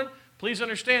going on, please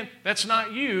understand, that's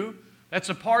not you. That's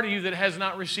a part of you that has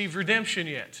not received redemption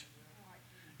yet.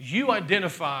 You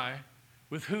identify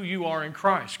with who you are in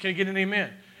Christ. Can I get an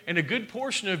amen? And a good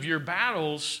portion of your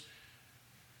battles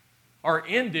are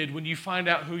ended when you find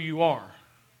out who you are.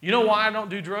 You know why I don't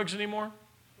do drugs anymore?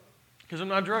 Because I'm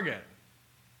not a drug addict.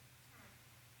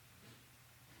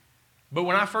 But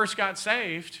when I first got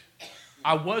saved,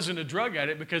 I wasn't a drug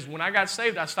addict because when I got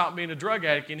saved, I stopped being a drug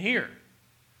addict in here.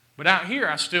 But out here,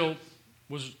 I still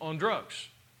was on drugs.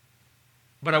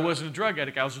 But I wasn't a drug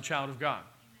addict. I was a child of God.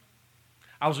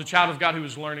 I was a child of God who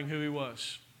was learning who He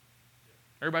was.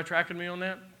 Everybody tracking me on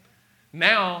that?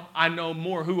 Now I know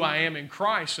more who I am in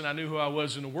Christ than I knew who I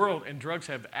was in the world, and drugs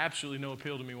have absolutely no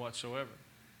appeal to me whatsoever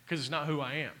because it's not who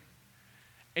I am.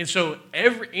 And so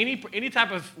any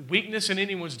type of weakness in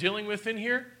anyone's dealing with in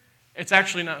here, it's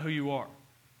actually not who you are.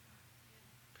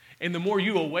 And the more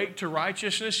you awake to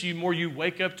righteousness, the more you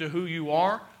wake up to who you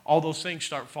are, all those things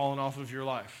start falling off of your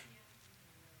life.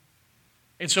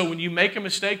 And so when you make a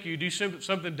mistake, you do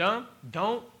something dumb,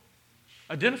 don't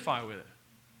identify with it.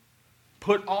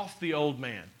 Put off the old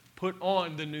man. Put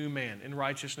on the new man in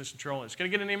righteousness and trustworthiness. Can I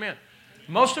get an amen?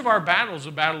 Most of our battle is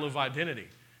a battle of identity.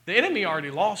 The enemy already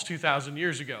lost 2,000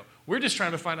 years ago. We're just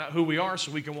trying to find out who we are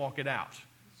so we can walk it out.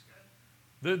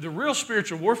 The real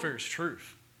spiritual warfare is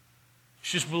truth.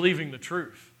 It's just believing the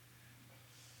truth.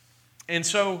 And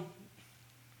so,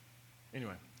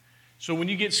 anyway, so when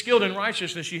you get skilled in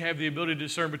righteousness, you have the ability to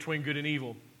discern between good and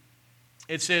evil.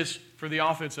 It says, for the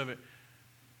offense of it,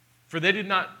 for they did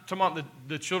not, talking about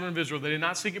the children of Israel, they did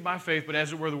not seek it by faith, but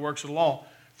as it were the works of the law.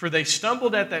 For they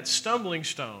stumbled at that stumbling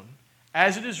stone,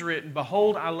 as it is written,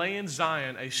 behold, I lay in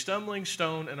Zion a stumbling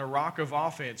stone and a rock of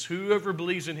offense. Whoever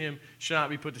believes in Him shall not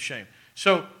be put to shame.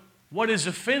 So, what is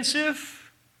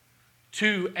offensive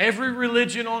to every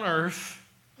religion on earth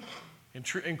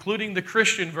including the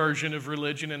Christian version of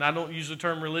religion, and I don't use the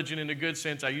term religion in a good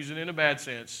sense, I use it in a bad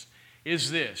sense,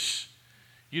 is this.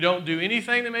 You don't do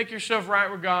anything to make yourself right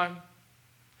with God,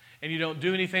 and you don't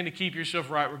do anything to keep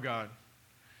yourself right with God.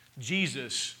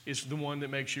 Jesus is the one that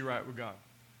makes you right with God.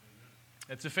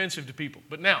 That's offensive to people.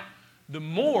 But now, the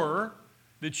more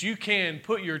that you can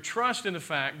put your trust in the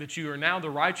fact that you are now the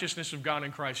righteousness of God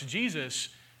in Christ Jesus,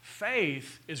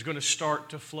 faith is going to start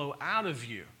to flow out of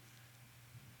you.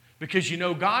 Because you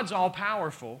know God's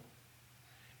all-powerful,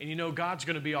 and you know God's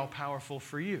going to be all-powerful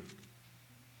for you.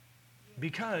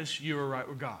 Because you are right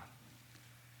with God.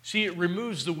 See, it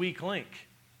removes the weak link.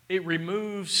 It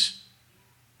removes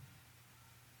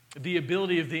the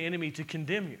ability of the enemy to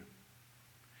condemn you.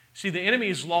 See, the enemy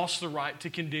has lost the right to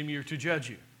condemn you or to judge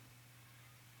you.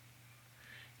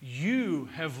 You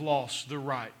have lost the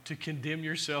right to condemn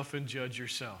yourself and judge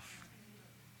yourself.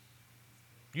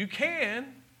 You can,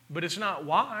 but it's not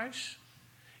wise.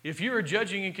 If you are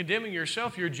judging and condemning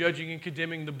yourself, you're judging and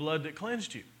condemning the blood that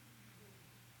cleansed you.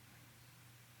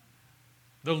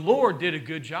 The Lord did a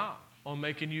good job on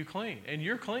making you clean, and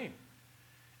you're clean.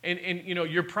 And you know,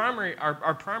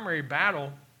 our primary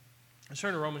battle, it's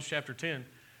in Romans chapter 10,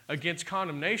 against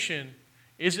condemnation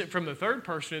isn't from the third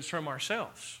person, it's from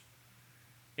ourselves.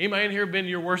 Anybody in here been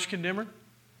your worst condemner?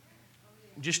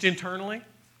 Just internally?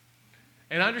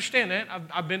 And I understand that.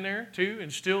 I've been there too,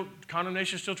 and still,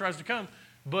 condemnation still tries to come.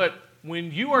 But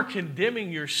when you are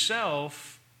condemning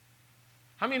yourself,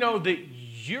 how many know that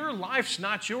your life's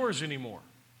not yours anymore?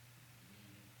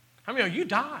 How many know you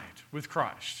died with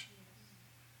Christ?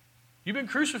 You've been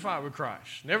crucified with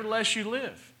Christ. Nevertheless, you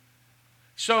live.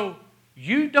 So,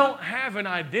 you don't have an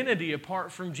identity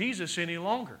apart from Jesus any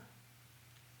longer.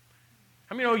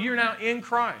 How many know you're now in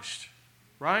Christ,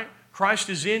 right? Christ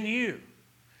is in you.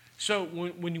 So,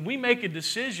 when we make a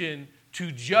decision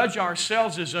to judge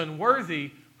ourselves as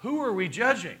unworthy, who are we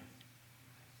judging?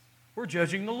 We're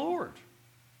judging the Lord.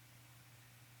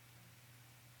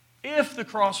 If the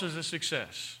cross is a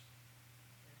success.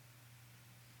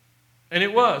 And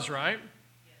it was, right?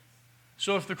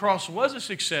 So if the cross was a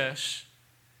success,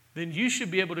 then you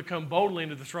should be able to come boldly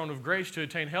into the throne of grace to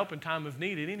attain help in time of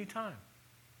need at any time.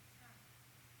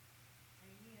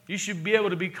 You should be able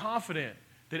to be confident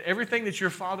that everything that your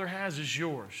Father has is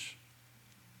yours.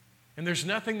 And there's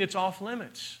nothing that's off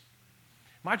limits.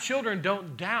 My children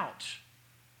don't doubt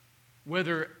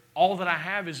whether all that I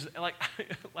have is, like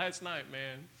last night,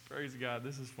 man, praise God,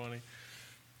 this is funny.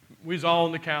 We was all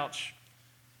on the couch.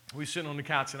 We were sitting on the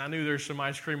couch, and I knew there was some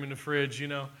ice cream in the fridge, you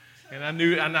know. And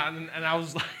I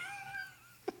was like,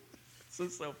 this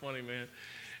is so funny, man.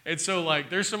 And so, like,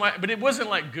 there's some, but it wasn't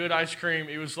like good ice cream.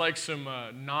 It was like some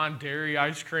non-dairy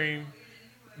ice cream,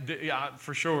 yeah,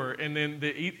 for sure. And then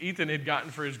Ethan had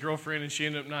gotten for his girlfriend, and she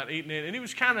ended up not eating it. And it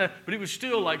was kind of, but it was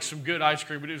still like some good ice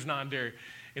cream, but it was non-dairy.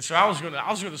 And so I was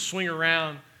gonna swing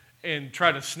around and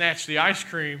try to snatch the ice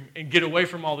cream and get away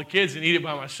from all the kids and eat it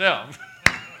by myself.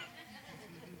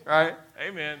 Right?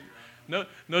 Amen.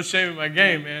 No shame in my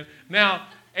game, man. Now,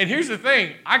 and here's the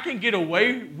thing. I can get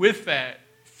away with that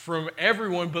from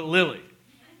everyone but Lily.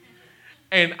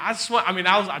 And I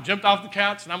jumped off the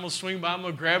couch and I'm going to swing by. I'm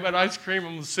going to grab that ice cream.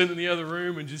 I'm going to sit in the other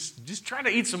room and just try to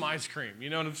eat some ice cream.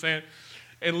 You know what I'm saying?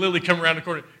 And Lily come around the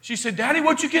corner. She said, "Daddy,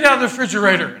 what'd you get out of the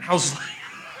refrigerator?" And I was like,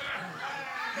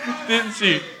 Didn't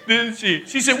she?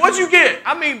 She said, "What'd you get?"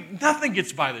 I mean, nothing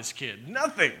gets by this kid.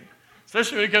 Nothing.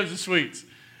 Especially when it comes to sweets.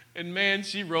 And man,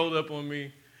 she rolled up on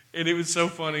me, and it was so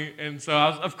funny. And so,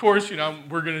 of course, you know,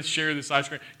 we're going to share this ice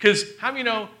cream. Because how many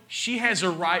know she has a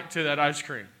right to that ice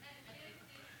cream?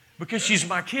 Because she's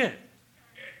my kid.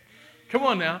 Come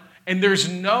on now. And there's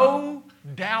no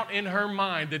doubt in her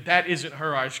mind that that isn't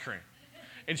her ice cream.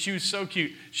 And she was so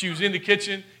cute. She was in the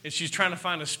kitchen, and she's trying to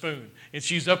find a spoon. And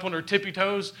she's up on her tippy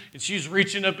toes, and she's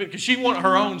reaching up, because she wanted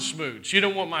her own spoon. She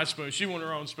didn't want my spoon. She wanted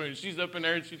her own spoon. She's up in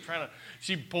there, and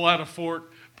she'd pull out a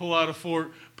fork.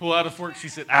 She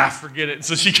said, forget it. And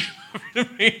so she came over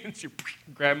to me, and she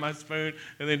grabbed my spoon,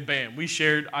 and then bam, we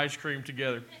shared ice cream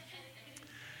together.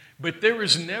 But there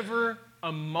was never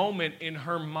a moment in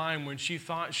her mind when she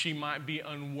thought she might be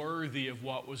unworthy of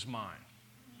what was mine.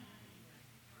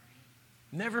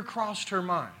 Never crossed her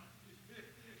mind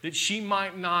that she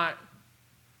might not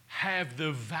have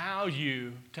the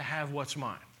value to have what's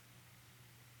mine.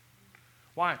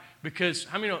 Why? Because,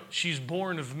 how many know she's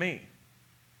born of me?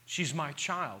 She's my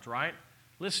child, right?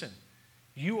 Listen,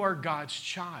 you are God's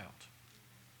child.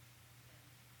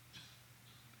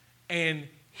 And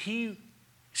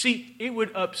it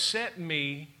would upset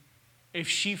me if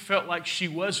she felt like she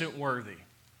wasn't worthy.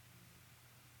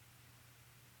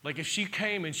 Like if she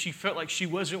came and she felt like she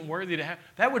wasn't worthy to have,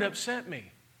 that would upset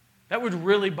me. That would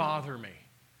really bother me.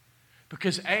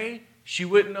 Because A, she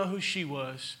wouldn't know who she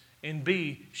was, and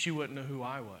B, she wouldn't know who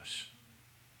I was.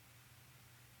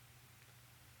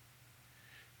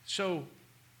 So,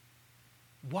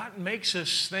 what makes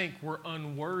us think we're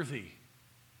unworthy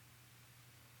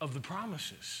of the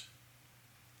promises?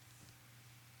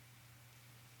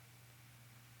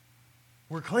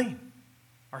 We're clean.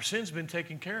 Our sin's been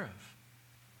taken care of.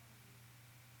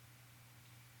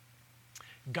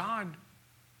 God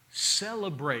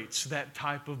celebrates that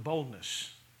type of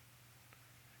boldness.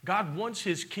 God wants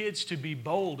His kids to be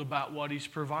bold about what He's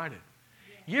provided.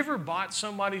 You ever bought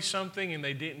somebody something and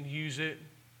they didn't use it?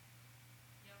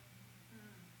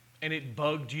 And it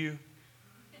bugged you?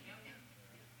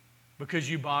 Because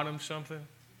you bought them something?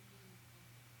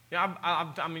 Yeah,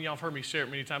 I mean, y'all have heard me say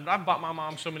it many times, but I've bought my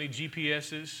mom so many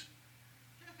GPSs,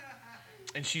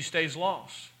 and she stays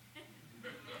lost.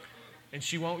 And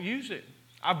she won't use it.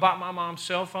 I bought my mom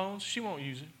cell phones. She won't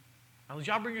use it. I said,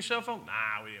 y'all bring your cell phone?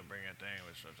 Nah, we didn't bring that thing. It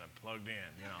was plugged in,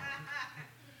 you know.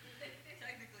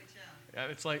 Technically challenged. Yeah,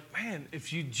 it's like, man,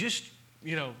 if you just,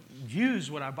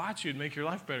 use what I bought you, it'd make your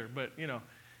life better.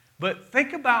 But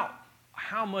think about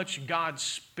how much God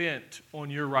spent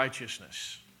on your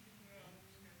righteousness.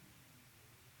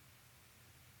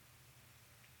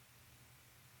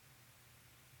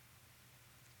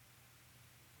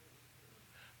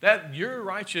 That your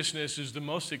righteousness is the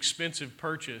most expensive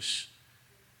purchase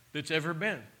that's ever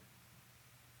been.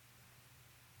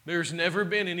 There's never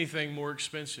been anything more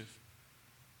expensive.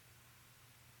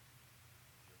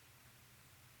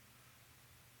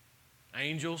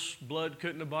 Angels' blood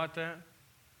couldn't have bought that.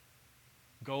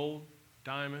 Gold,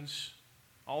 diamonds,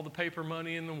 all the paper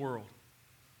money in the world.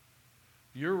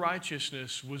 Your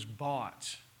righteousness was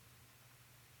bought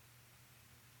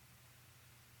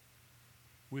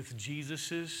with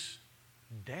Jesus'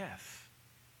 death,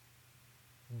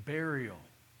 burial.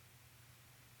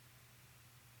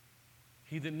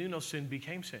 He that knew no sin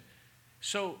became sin.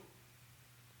 So,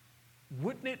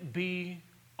 wouldn't it be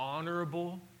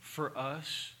honorable for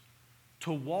us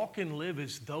to walk and live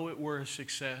as though it were a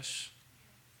success?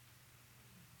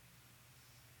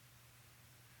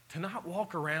 To not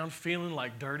walk around feeling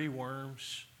like dirty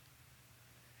worms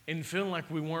and feeling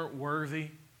like we weren't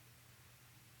worthy.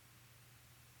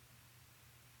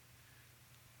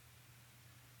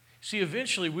 See,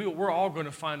 eventually we're all going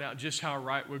to find out just how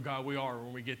right with God we are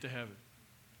when we get to heaven.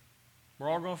 We're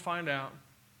all going to find out.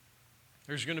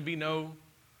 There's going to be no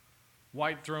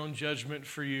white throne judgment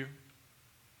for you.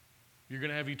 You're going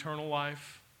to have eternal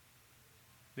life.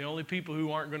 The only people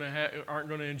who aren't going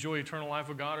to enjoy eternal life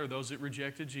with God are those that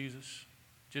rejected Jesus,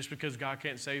 just because God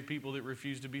can't save people that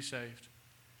refuse to be saved.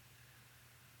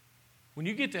 When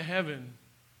you get to heaven,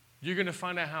 you're going to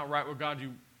find out how right with God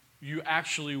you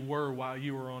actually were while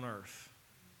you were on earth.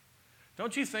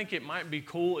 Don't you think it might be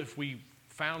cool if we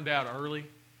found out early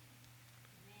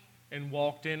and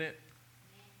walked in it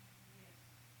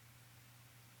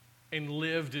and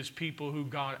lived as people who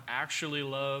God actually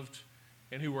loved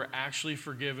and who were actually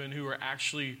forgiven, who were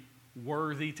actually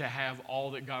worthy to have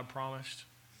all that God promised?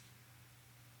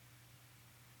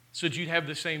 So that you'd have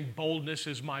the same boldness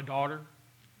as my daughter,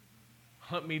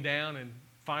 hunt me down and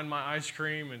find my ice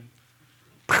cream and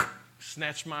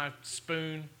snatch my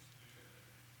spoon.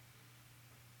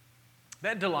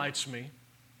 That delights me,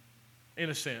 in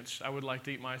a sense. I would like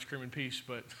to eat my ice cream in peace,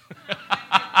 but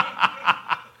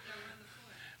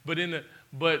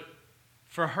but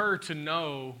for her to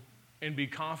know and be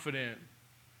confident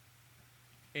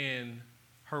in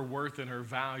her worth and her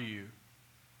value,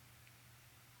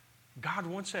 God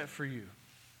wants that for you.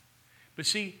 But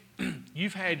see,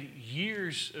 you've had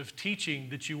years of teaching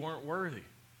that you weren't worthy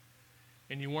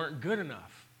and you weren't good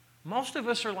enough. Most of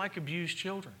us are like abused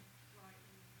children.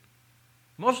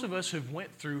 Most of us have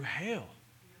went through hell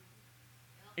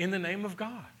in the name of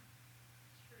God.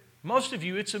 Most of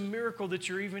you, it's a miracle that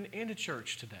you're even in a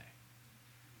church today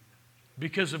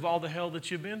because of all the hell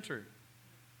that you've been through.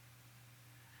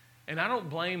 And I don't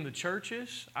blame the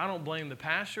churches. I don't blame the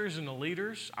pastors and the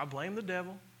leaders. I blame the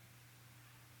devil.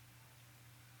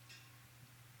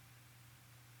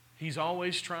 He's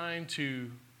always trying to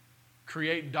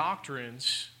create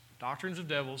doctrines of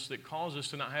devils that cause us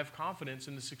to not have confidence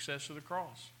in the success of the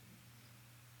cross.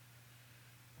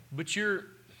 But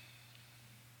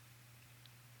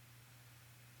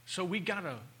so we got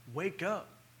to wake up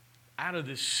out of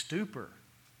this stupor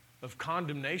of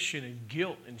condemnation and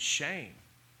guilt and shame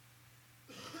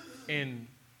and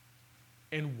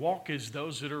walk as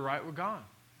those that are right with God.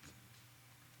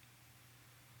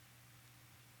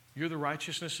 You're the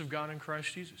righteousness of God in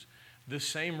Christ Jesus. the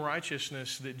same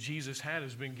righteousness that Jesus had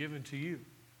has been given to you.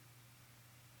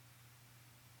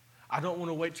 I don't want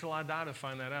to wait till I die to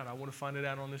find that out. I want to find it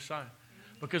out on this side.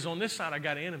 Because on this side, I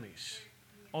got enemies.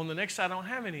 On the next side, I don't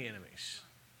have any enemies.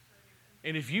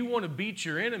 And if you want to beat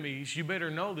your enemies, you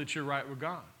better know that you're right with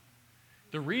God.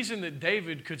 The reason that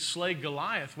David could slay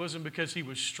Goliath wasn't because he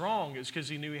was strong. It's because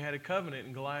he knew he had a covenant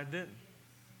and Goliath didn't.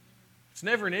 It's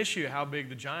never an issue how big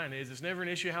the giant is. It's never an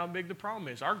issue how big the problem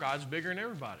is. Our God's bigger than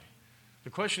everybody. The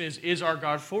question is our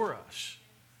God for us?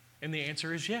 And the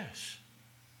answer is yes.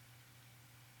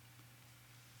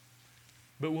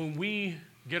 But when we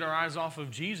get our eyes off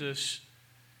of Jesus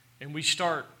and we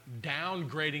start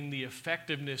downgrading the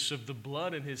effectiveness of the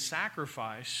blood and his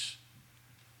sacrifice,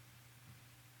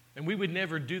 and we would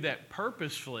never do that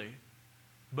purposefully,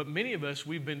 but many of us,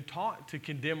 we've been taught to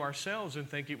condemn ourselves and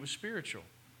think it was spiritual.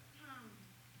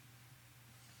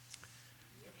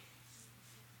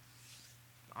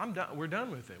 I'm done. We're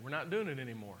done with it. We're not doing it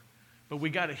anymore. But we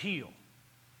got to heal.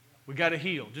 We got to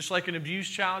heal. Just like an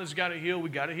abused child has got to heal, we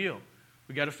got to heal.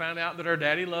 We got to find out that our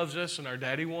daddy loves us and our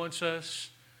daddy wants us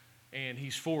and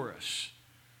he's for us.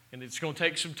 And it's going to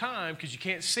take some time because you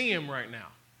can't see him right now.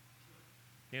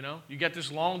 You know, you got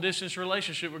this long distance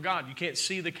relationship with God. You can't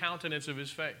see the countenance of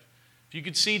his face. If you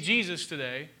could see Jesus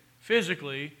today,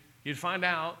 physically, you'd find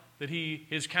out that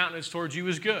his countenance towards you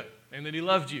was good and that he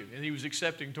loved you and he was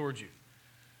accepting towards you.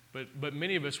 But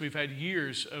many of us, we've had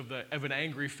years of an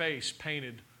angry face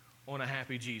painted on a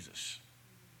happy Jesus.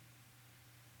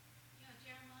 You know,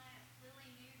 Jeremiah,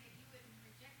 Lily knew that you wouldn't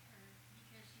reject her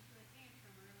because she threw a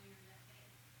tantrum earlier that day.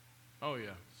 Oh,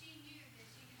 yeah. She knew that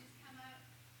she could just come up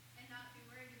and not be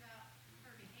worried about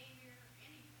her behavior or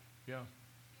anything. Yeah.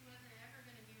 She wasn't ever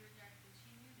going to be rejected.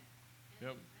 She knew that.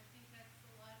 Yep. And I think that's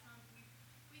a lot of times we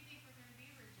think we're going to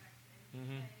be rejected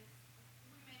Mm-hmm. because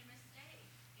we made a mistake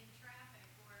in traffic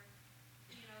or,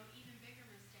 you know, even bigger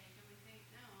mistake, and we think,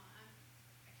 no,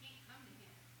 I can't come to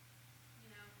him.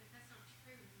 You know, but that's not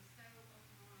true. He's so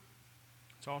open arms.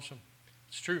 It's awesome.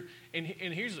 It's true. And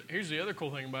here's the other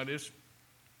cool thing about this.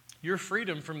 Your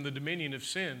freedom from the dominion of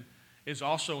sin is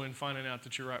also in finding out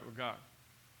that you're right with God.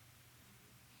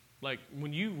 Like,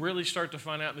 when you really start to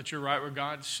find out that you're right with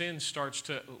God, sin starts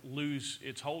to lose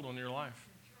its hold on your life.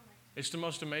 It's the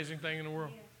most amazing thing in the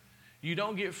world. You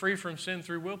don't get free from sin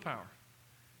through willpower.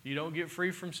 You don't get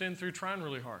free from sin through trying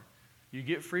really hard. You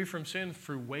get free from sin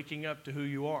through waking up to who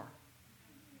you are.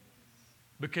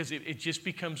 Because it just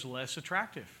becomes less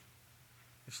attractive.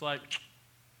 It's like,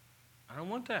 I don't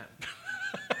want that.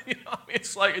 You know,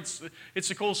 it's like it's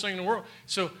the coolest thing in the world.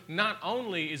 So not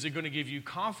only is it going to give you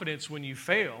confidence when you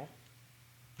fail,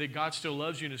 that God still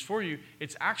loves you and is for you,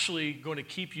 it's actually going to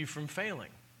keep you from failing.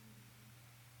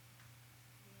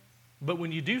 But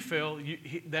when you do fail,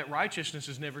 that righteousness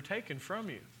is never taken from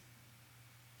you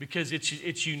because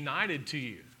it's united to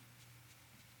you.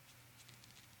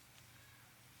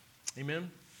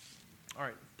 Amen? All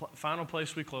right, final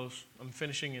place we close. I'm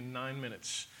finishing in 9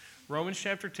 minutes. Romans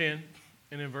chapter 10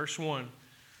 and in verse 1.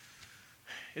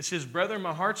 It says, "Brethren,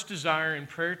 my heart's desire and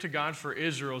prayer to God for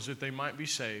Israel is that they might be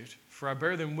saved. For I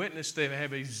bear them witness they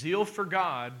have a zeal for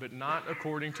God, but not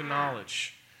according to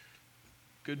knowledge."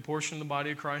 Good portion of the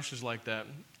body of Christ is like that.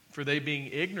 "For they being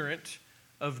ignorant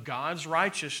of God's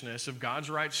righteousness, of God's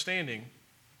right standing,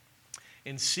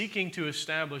 and seeking to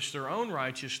establish their own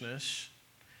righteousness,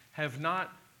 have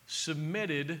not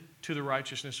submitted to the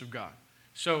righteousness of God."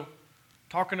 So,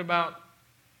 talking about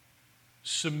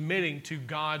submitting to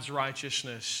God's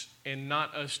righteousness and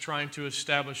not us trying to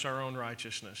establish our own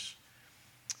righteousness.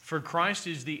 "For Christ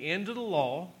is the end of the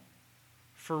law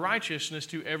for righteousness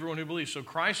to everyone who believes." So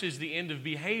Christ is the end of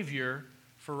behavior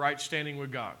for right standing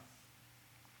with God.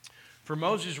 "For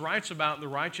Moses writes about the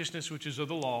righteousness which is of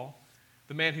the law,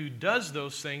 the man who does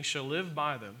those things shall live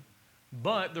by them.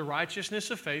 But the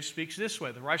righteousness of faith speaks this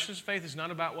way." The righteousness of faith is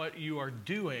not about what you are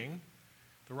doing.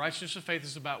 The righteousness of faith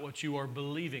is about what you are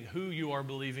believing, who you are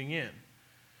believing in.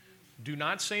 "Do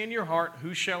not say in your heart,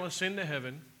 who shall ascend to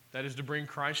heaven?" That is to bring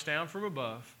Christ down from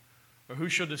above. "Or who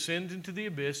shall descend into the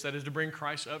abyss?" That is to bring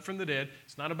Christ up from the dead.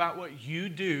 It's not about what you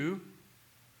do.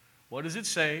 What does it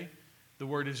say? The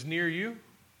word is near you,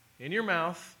 in your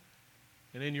mouth,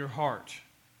 and in your heart.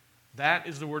 That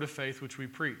is the word of faith which we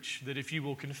preach. That if you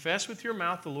will confess with your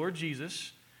mouth the Lord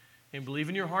Jesus and believe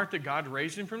in your heart that God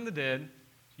raised him from the dead,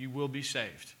 you will be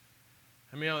saved.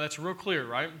 I mean, that's real clear,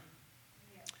 right?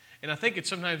 Yeah. And I think it's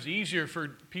sometimes easier for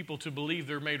people to believe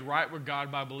they're made right with God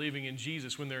by believing in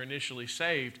Jesus when they're initially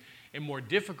saved, and more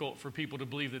difficult for people to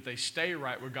believe that they stay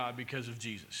right with God because of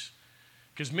Jesus.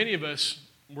 Because many of us,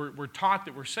 we're taught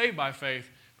that we're saved by faith,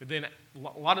 But then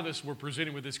a lot of us were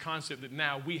presented with this concept that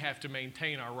now we have to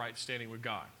maintain our right standing with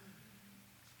God.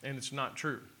 And it's not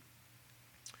true.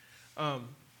 For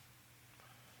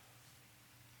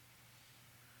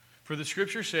the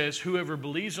scripture says, whoever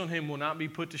believes on him will not be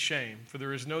put to shame, for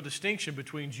there is no distinction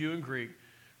between Jew and Greek.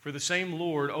 For the same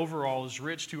Lord over all is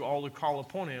rich to all who call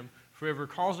upon him. For whoever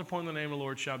calls upon the name of the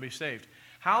Lord shall be saved.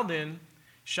 How then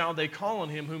shall they call on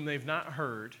him whom they've not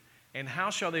heard? And how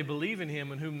shall they believe in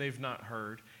him in whom they've not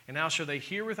heard? And how shall they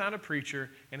hear without a preacher?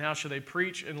 And how shall they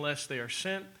preach unless they are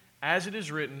sent? As it is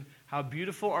written, how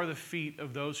beautiful are the feet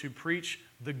of those who preach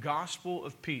the gospel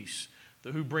of peace,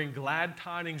 who bring glad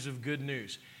tidings of good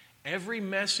news. Every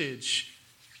message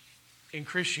in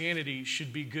Christianity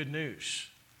should be good news.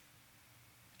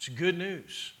 It's good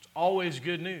news. It's always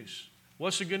good news.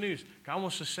 What's the good news? God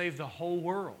wants to save the whole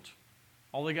world.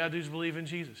 All they got to do is believe in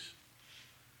Jesus.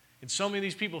 And so many of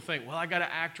these people think, well, I got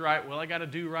to act right. Well, I got to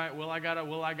do right. Well, I got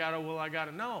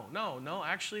to. No.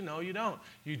 Actually, no, you don't.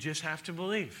 You just have to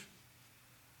believe.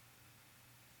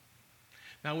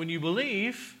 Now, when you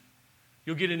believe,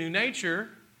 you'll get a new nature,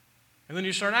 and then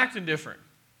you start acting different.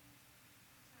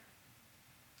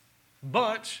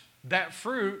 But that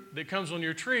fruit that comes on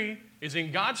your tree is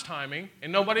in God's timing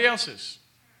and nobody else's.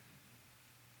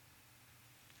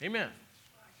 Amen.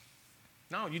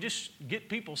 No, you just get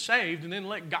people saved and then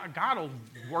let God will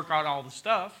work out all the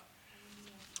stuff.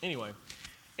 Anyway,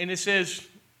 and it says,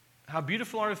 how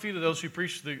beautiful are the feet of those who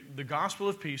preach the gospel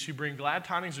of peace, who bring glad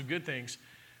tidings of good things,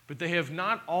 but they have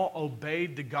not all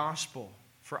obeyed the gospel.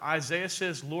 For Isaiah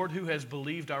says, Lord, who has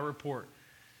believed our report?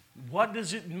 What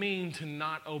does it mean to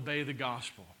not obey the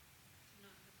gospel?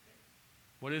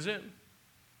 What is it?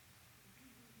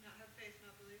 Not have faith,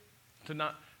 not believe.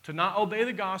 To not obey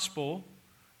the gospel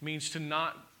means to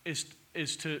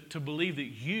believe that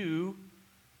you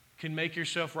can make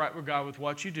yourself right with God with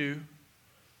what you do,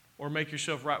 or make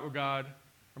yourself right with God,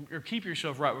 or keep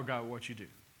yourself right with God with what you do.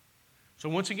 So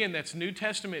once again, that's New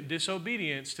Testament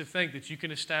disobedience to think that you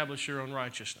can establish your own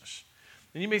righteousness.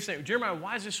 And you may say, Jeremiah,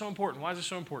 why is this so important? Why is this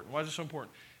so important? Why is this so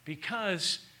important?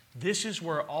 Because this is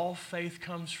where all faith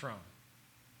comes from.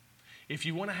 If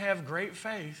you want to have great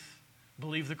faith,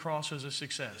 believe the cross is a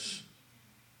success.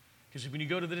 Because when you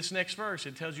go to this next verse,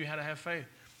 it tells you how to have faith.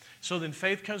 So then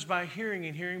faith comes by hearing,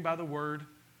 and hearing by the word.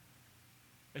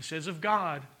 It says of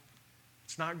God.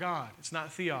 It's not God. It's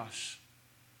not theos.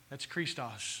 That's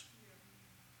Christos.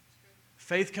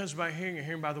 Faith comes by hearing, and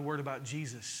hearing by the word about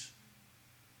Jesus.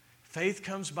 Faith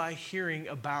comes by hearing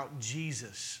about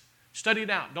Jesus. Study it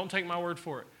out. Don't take my word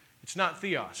for it. It's not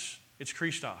theos. It's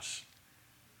Christos.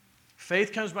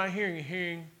 Faith comes by hearing, and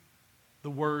hearing the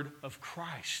word of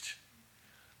Christ.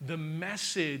 The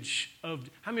message of,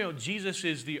 how many know Jesus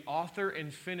is the author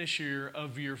and finisher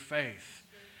of your faith?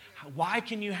 Why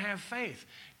can you have faith?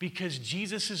 Because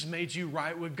Jesus has made you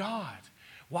right with God.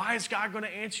 Why is God going to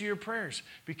answer your prayers?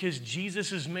 Because Jesus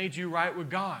has made you right with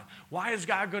God. Why is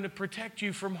God going to protect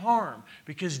you from harm?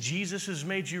 Because Jesus has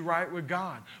made you right with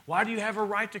God. Why do you have a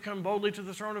right to come boldly to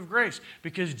the throne of grace?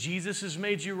 Because Jesus has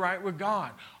made you right with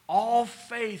God. All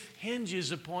faith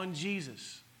hinges upon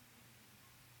Jesus.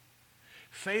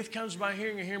 Faith comes by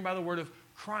hearing, and hearing by the word of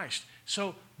Christ.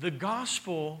 So the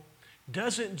gospel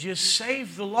doesn't just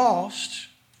save the lost.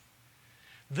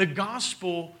 The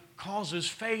gospel causes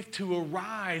faith to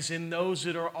arise in those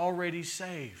that are already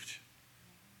saved.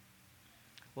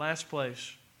 Last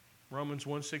place, Romans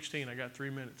 1:16. I got 3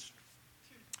 minutes.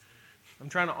 I'm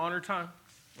trying to honor time.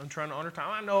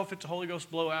 I know if it's a Holy Ghost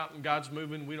blowout and God's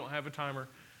moving, we don't have a timer.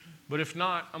 But if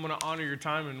not, I'm going to honor your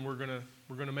time, and we're going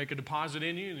to make a deposit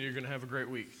in you, and you're going to have a great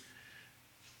week.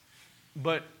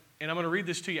 And I'm going to read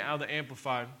this to you out of the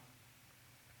Amplified.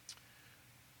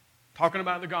 Talking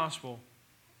about the gospel.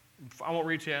 I won't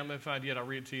read to you out of the Amplified yet. I'll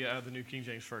read it to you out of the New King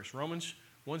James first. Romans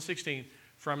 1:16.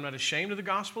 For I'm not ashamed of the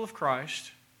gospel of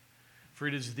Christ, for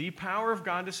it is the power of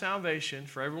God to salvation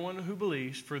for everyone who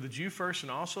believes, for the Jew first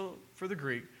and also for the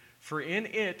Greek. For in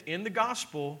it, in the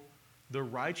gospel, the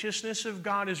righteousness of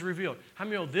God is revealed. How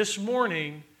many know this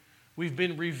morning we've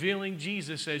been revealing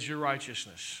Jesus as your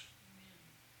righteousness?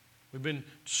 We've been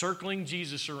circling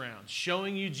Jesus around,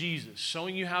 showing you Jesus,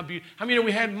 showing you how beautiful. How many know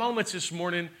we had moments this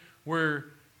morning where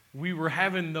we were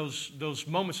having those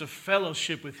moments of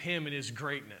fellowship with Him and His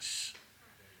greatness?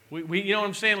 We you know what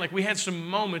I'm saying? Like we had some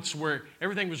moments where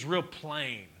everything was real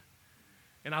plain.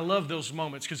 And I love those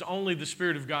moments because only the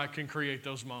Spirit of God can create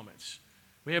those moments.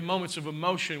 We have moments of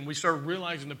emotion. We start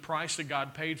realizing the price that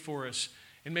God paid for us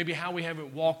and maybe how we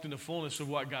haven't walked in the fullness of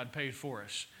what God paid for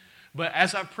us. But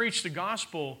as I preach the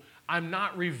gospel, I'm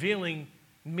not revealing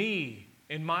me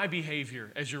and my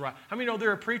behavior as your right. How many know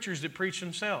there are preachers that preach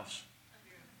themselves?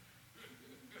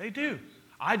 They do.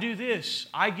 I do this.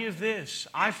 I give this.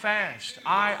 I fast.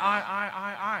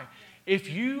 I. If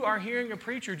you are hearing a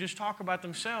preacher just talk about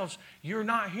themselves, you're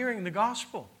not hearing the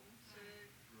gospel.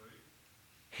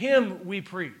 Him we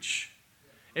preach.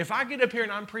 If I get up here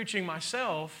and I'm preaching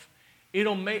myself,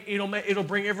 it'll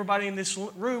bring everybody in this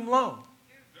room low.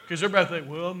 Because everybody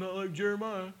think, well, I'm not like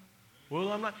Jeremiah.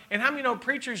 Well, I'm not. And how many know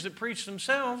preachers that preach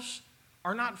themselves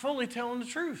are not fully telling the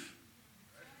truth?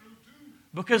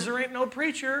 Because there ain't no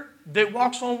preacher that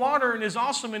walks on water and is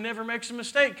awesome and never makes a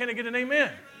mistake. Can I get an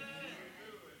amen?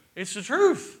 It's the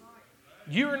truth.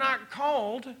 You are not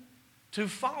called to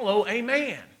follow a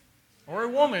man or a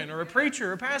woman or a preacher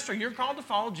or a pastor. You're called to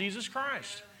follow Jesus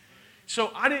Christ.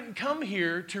 So I didn't come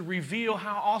here to reveal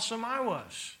how awesome I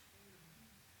was.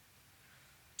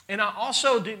 And I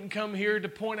also didn't come here to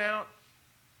point out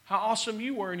how awesome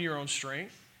you were in your own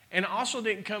strength. And I also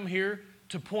didn't come here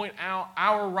to point out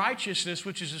our righteousness,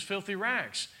 which is as filthy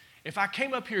rags. If I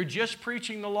came up here just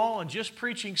preaching the law and just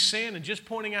preaching sin and just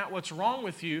pointing out what's wrong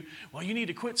with you, well, you need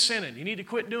to quit sinning. You need to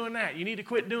quit doing that. You need to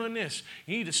quit doing this.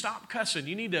 You need to stop cussing.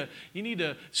 You need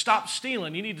to stop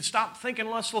stealing. You need to stop thinking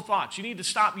lustful thoughts. You need to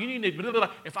stop. You need to blah, blah,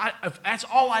 blah. If that's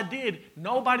all I did,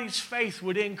 nobody's faith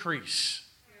would increase.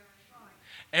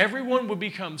 Everyone would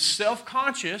become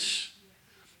self-conscious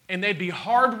and they'd be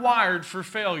hardwired for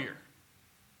failure.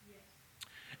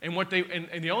 And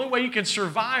the only way you can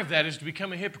survive that is to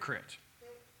become a hypocrite.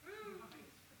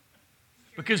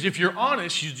 Because if you're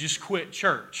honest, you just quit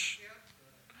church.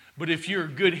 But if you're a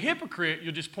good hypocrite,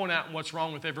 you'll just point out what's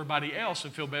wrong with everybody else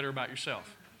and feel better about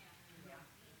yourself.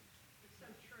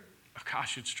 Oh,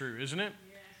 gosh, it's true, isn't it?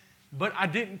 But I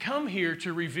didn't come here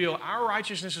to reveal our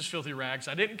righteousness as filthy rags.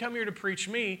 I didn't come here to preach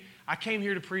me. I came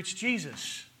here to preach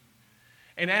Jesus.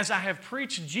 And as I have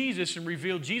preached Jesus and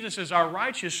revealed Jesus as our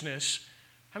righteousness,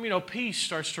 how many know peace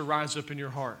starts to rise up in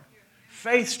your heart?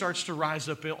 Faith starts to rise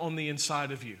up on the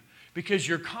inside of you. Because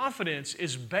your confidence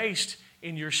is based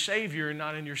in your Savior and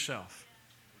not in yourself.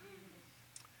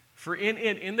 For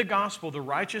in the gospel, the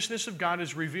righteousness of God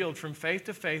is revealed from faith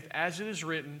to faith, as it is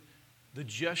written, the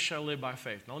just shall live by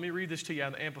faith. Now let me read this to you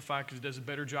out of the Amplified because it does a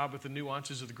better job with the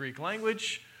nuances of the Greek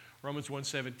language. Romans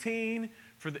 1:17,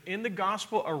 in the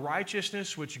gospel, a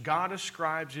righteousness which God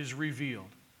ascribes is revealed,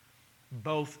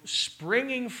 both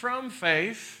springing from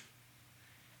faith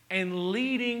and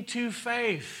leading to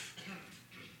faith.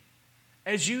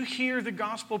 As you hear the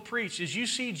gospel preached, as you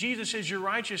see Jesus as your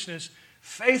righteousness,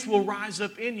 faith will rise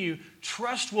up in you,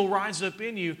 trust will rise up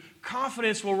in you,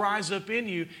 confidence will rise up in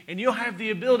you, and you'll have the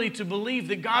ability to believe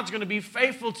that God's going to be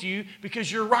faithful to you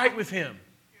because you're right with Him.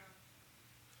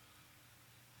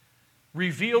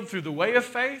 Revealed through the way of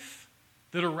faith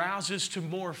that arouses to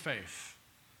more faith.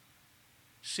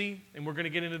 See, and we're going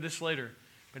to get into this later,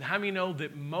 but how many know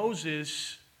that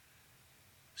Moses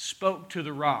spoke to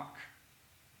the rock?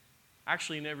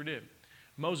 Actually, he never did.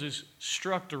 Moses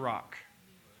struck the rock,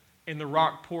 and the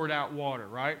rock poured out water,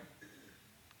 right?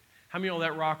 How many know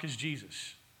that rock is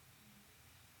Jesus?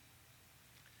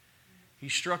 He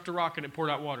struck the rock and it poured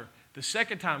out water. The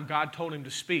second time, God told him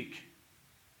to speak,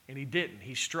 and he didn't.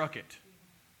 He struck it,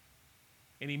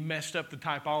 and he messed up the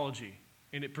typology.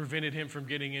 And it prevented him from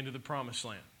getting into the promised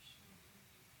land.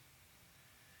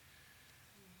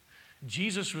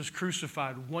 Jesus was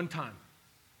crucified one time.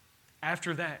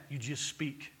 After that, you just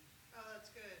speak. Oh, that's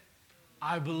good.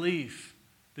 I believe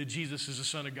that Jesus is the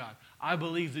Son of God. I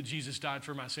believe that Jesus died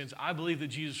for my sins. I believe that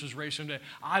Jesus was raised from the dead.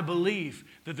 I believe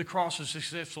that the cross is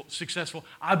successful.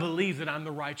 I believe that I'm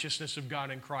the righteousness of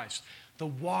God in Christ. The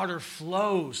water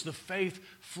flows, the faith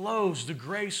flows, the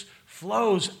grace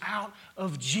flows out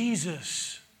of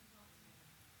Jesus.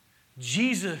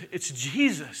 Jesus, it's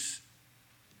Jesus.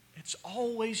 It's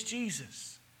always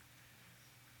Jesus.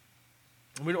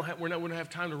 And we're not going to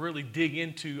have time to really dig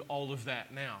into all of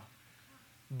that now.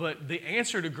 But the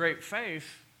answer to great faith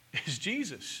is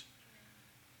Jesus.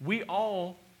 We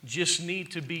all just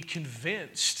need to be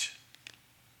convinced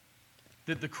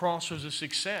that the cross was a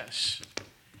success.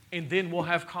 And then we'll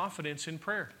have confidence in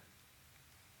prayer.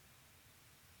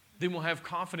 Then we'll have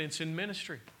confidence in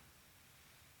ministry.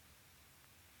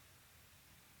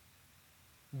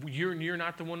 You're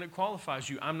not the one that qualifies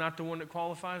you. I'm not the one that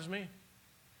qualifies me.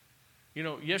 You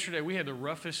know, yesterday we had a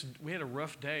rough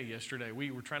day yesterday.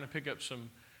 We were trying to pick up some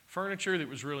furniture that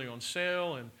was really on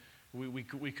sale, and we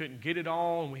couldn't get it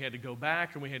all, and we had to go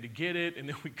back and we had to get it, and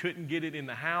then we couldn't get it in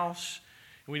the house.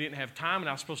 We didn't have time, and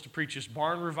I was supposed to preach this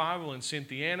barn revival in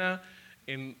Cynthiana,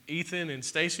 and Ethan and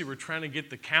Stacy were trying to get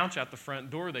the couch out the front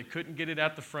door. They couldn't get it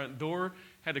out the front door.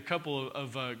 Had a couple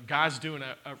of guys doing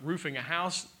roofing a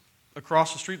house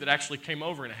across the street that actually came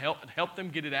over and helped them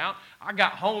get it out. I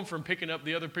got home from picking up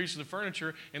the other piece of the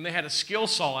furniture, and they had a skill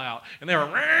saw out, and they were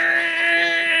right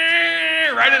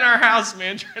in our house,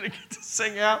 man, trying to get this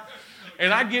thing out.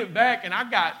 And I get back, and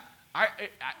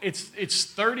it's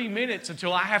 30 minutes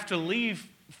until I have to leave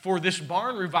for this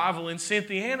barn revival in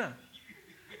Cynthiana.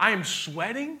 I am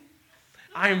sweating,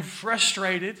 I am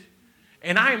frustrated,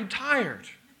 and I am tired.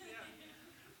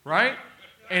 Right?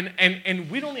 And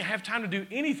we don't even have time to do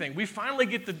anything. We finally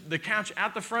get the couch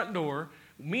out the front door.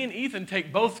 Me and Ethan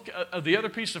take both of the other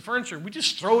pieces of furniture. We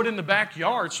just throw it in the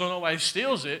backyard so nobody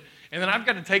steals it. And then I've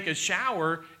got to take a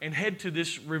shower and head to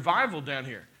this revival down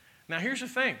here. Now, here's the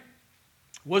thing.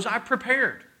 Was I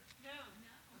prepared? No.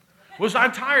 Was I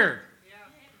tired? Yeah.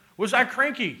 Was I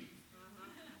cranky?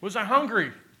 Was I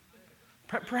hungry?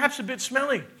 Perhaps a bit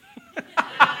smelly.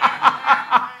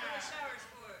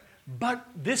 But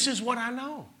this is what I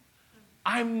know.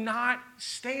 I'm not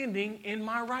standing in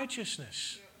my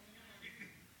righteousness.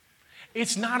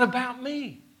 It's not about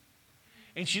me.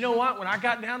 And you know what? When I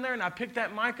got down there and I picked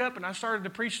that mic up and I started to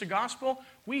preach the gospel,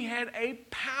 we had a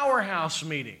powerhouse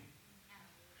meeting.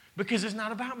 Because it's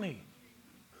not about me.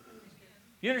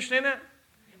 You understand that?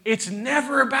 It's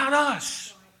never about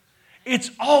us. It's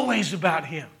always about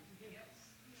Him.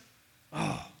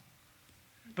 Oh.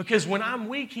 Because when I'm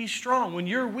weak, He's strong. When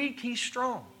you're weak, He's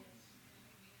strong.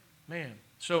 Man.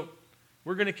 So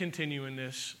we're going to continue in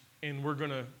this, and we're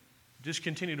going to just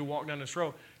continue to walk down this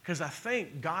road, because I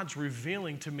think God's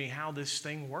revealing to me how this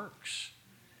thing works.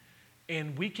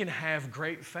 And we can have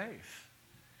great faith.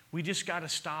 We just got to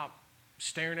stop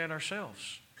staring at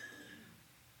ourselves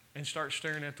and start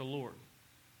staring at the Lord.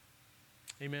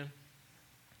 Amen?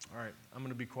 All right, I'm going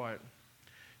to be quiet.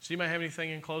 Does anybody have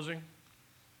anything in closing?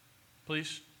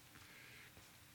 Please.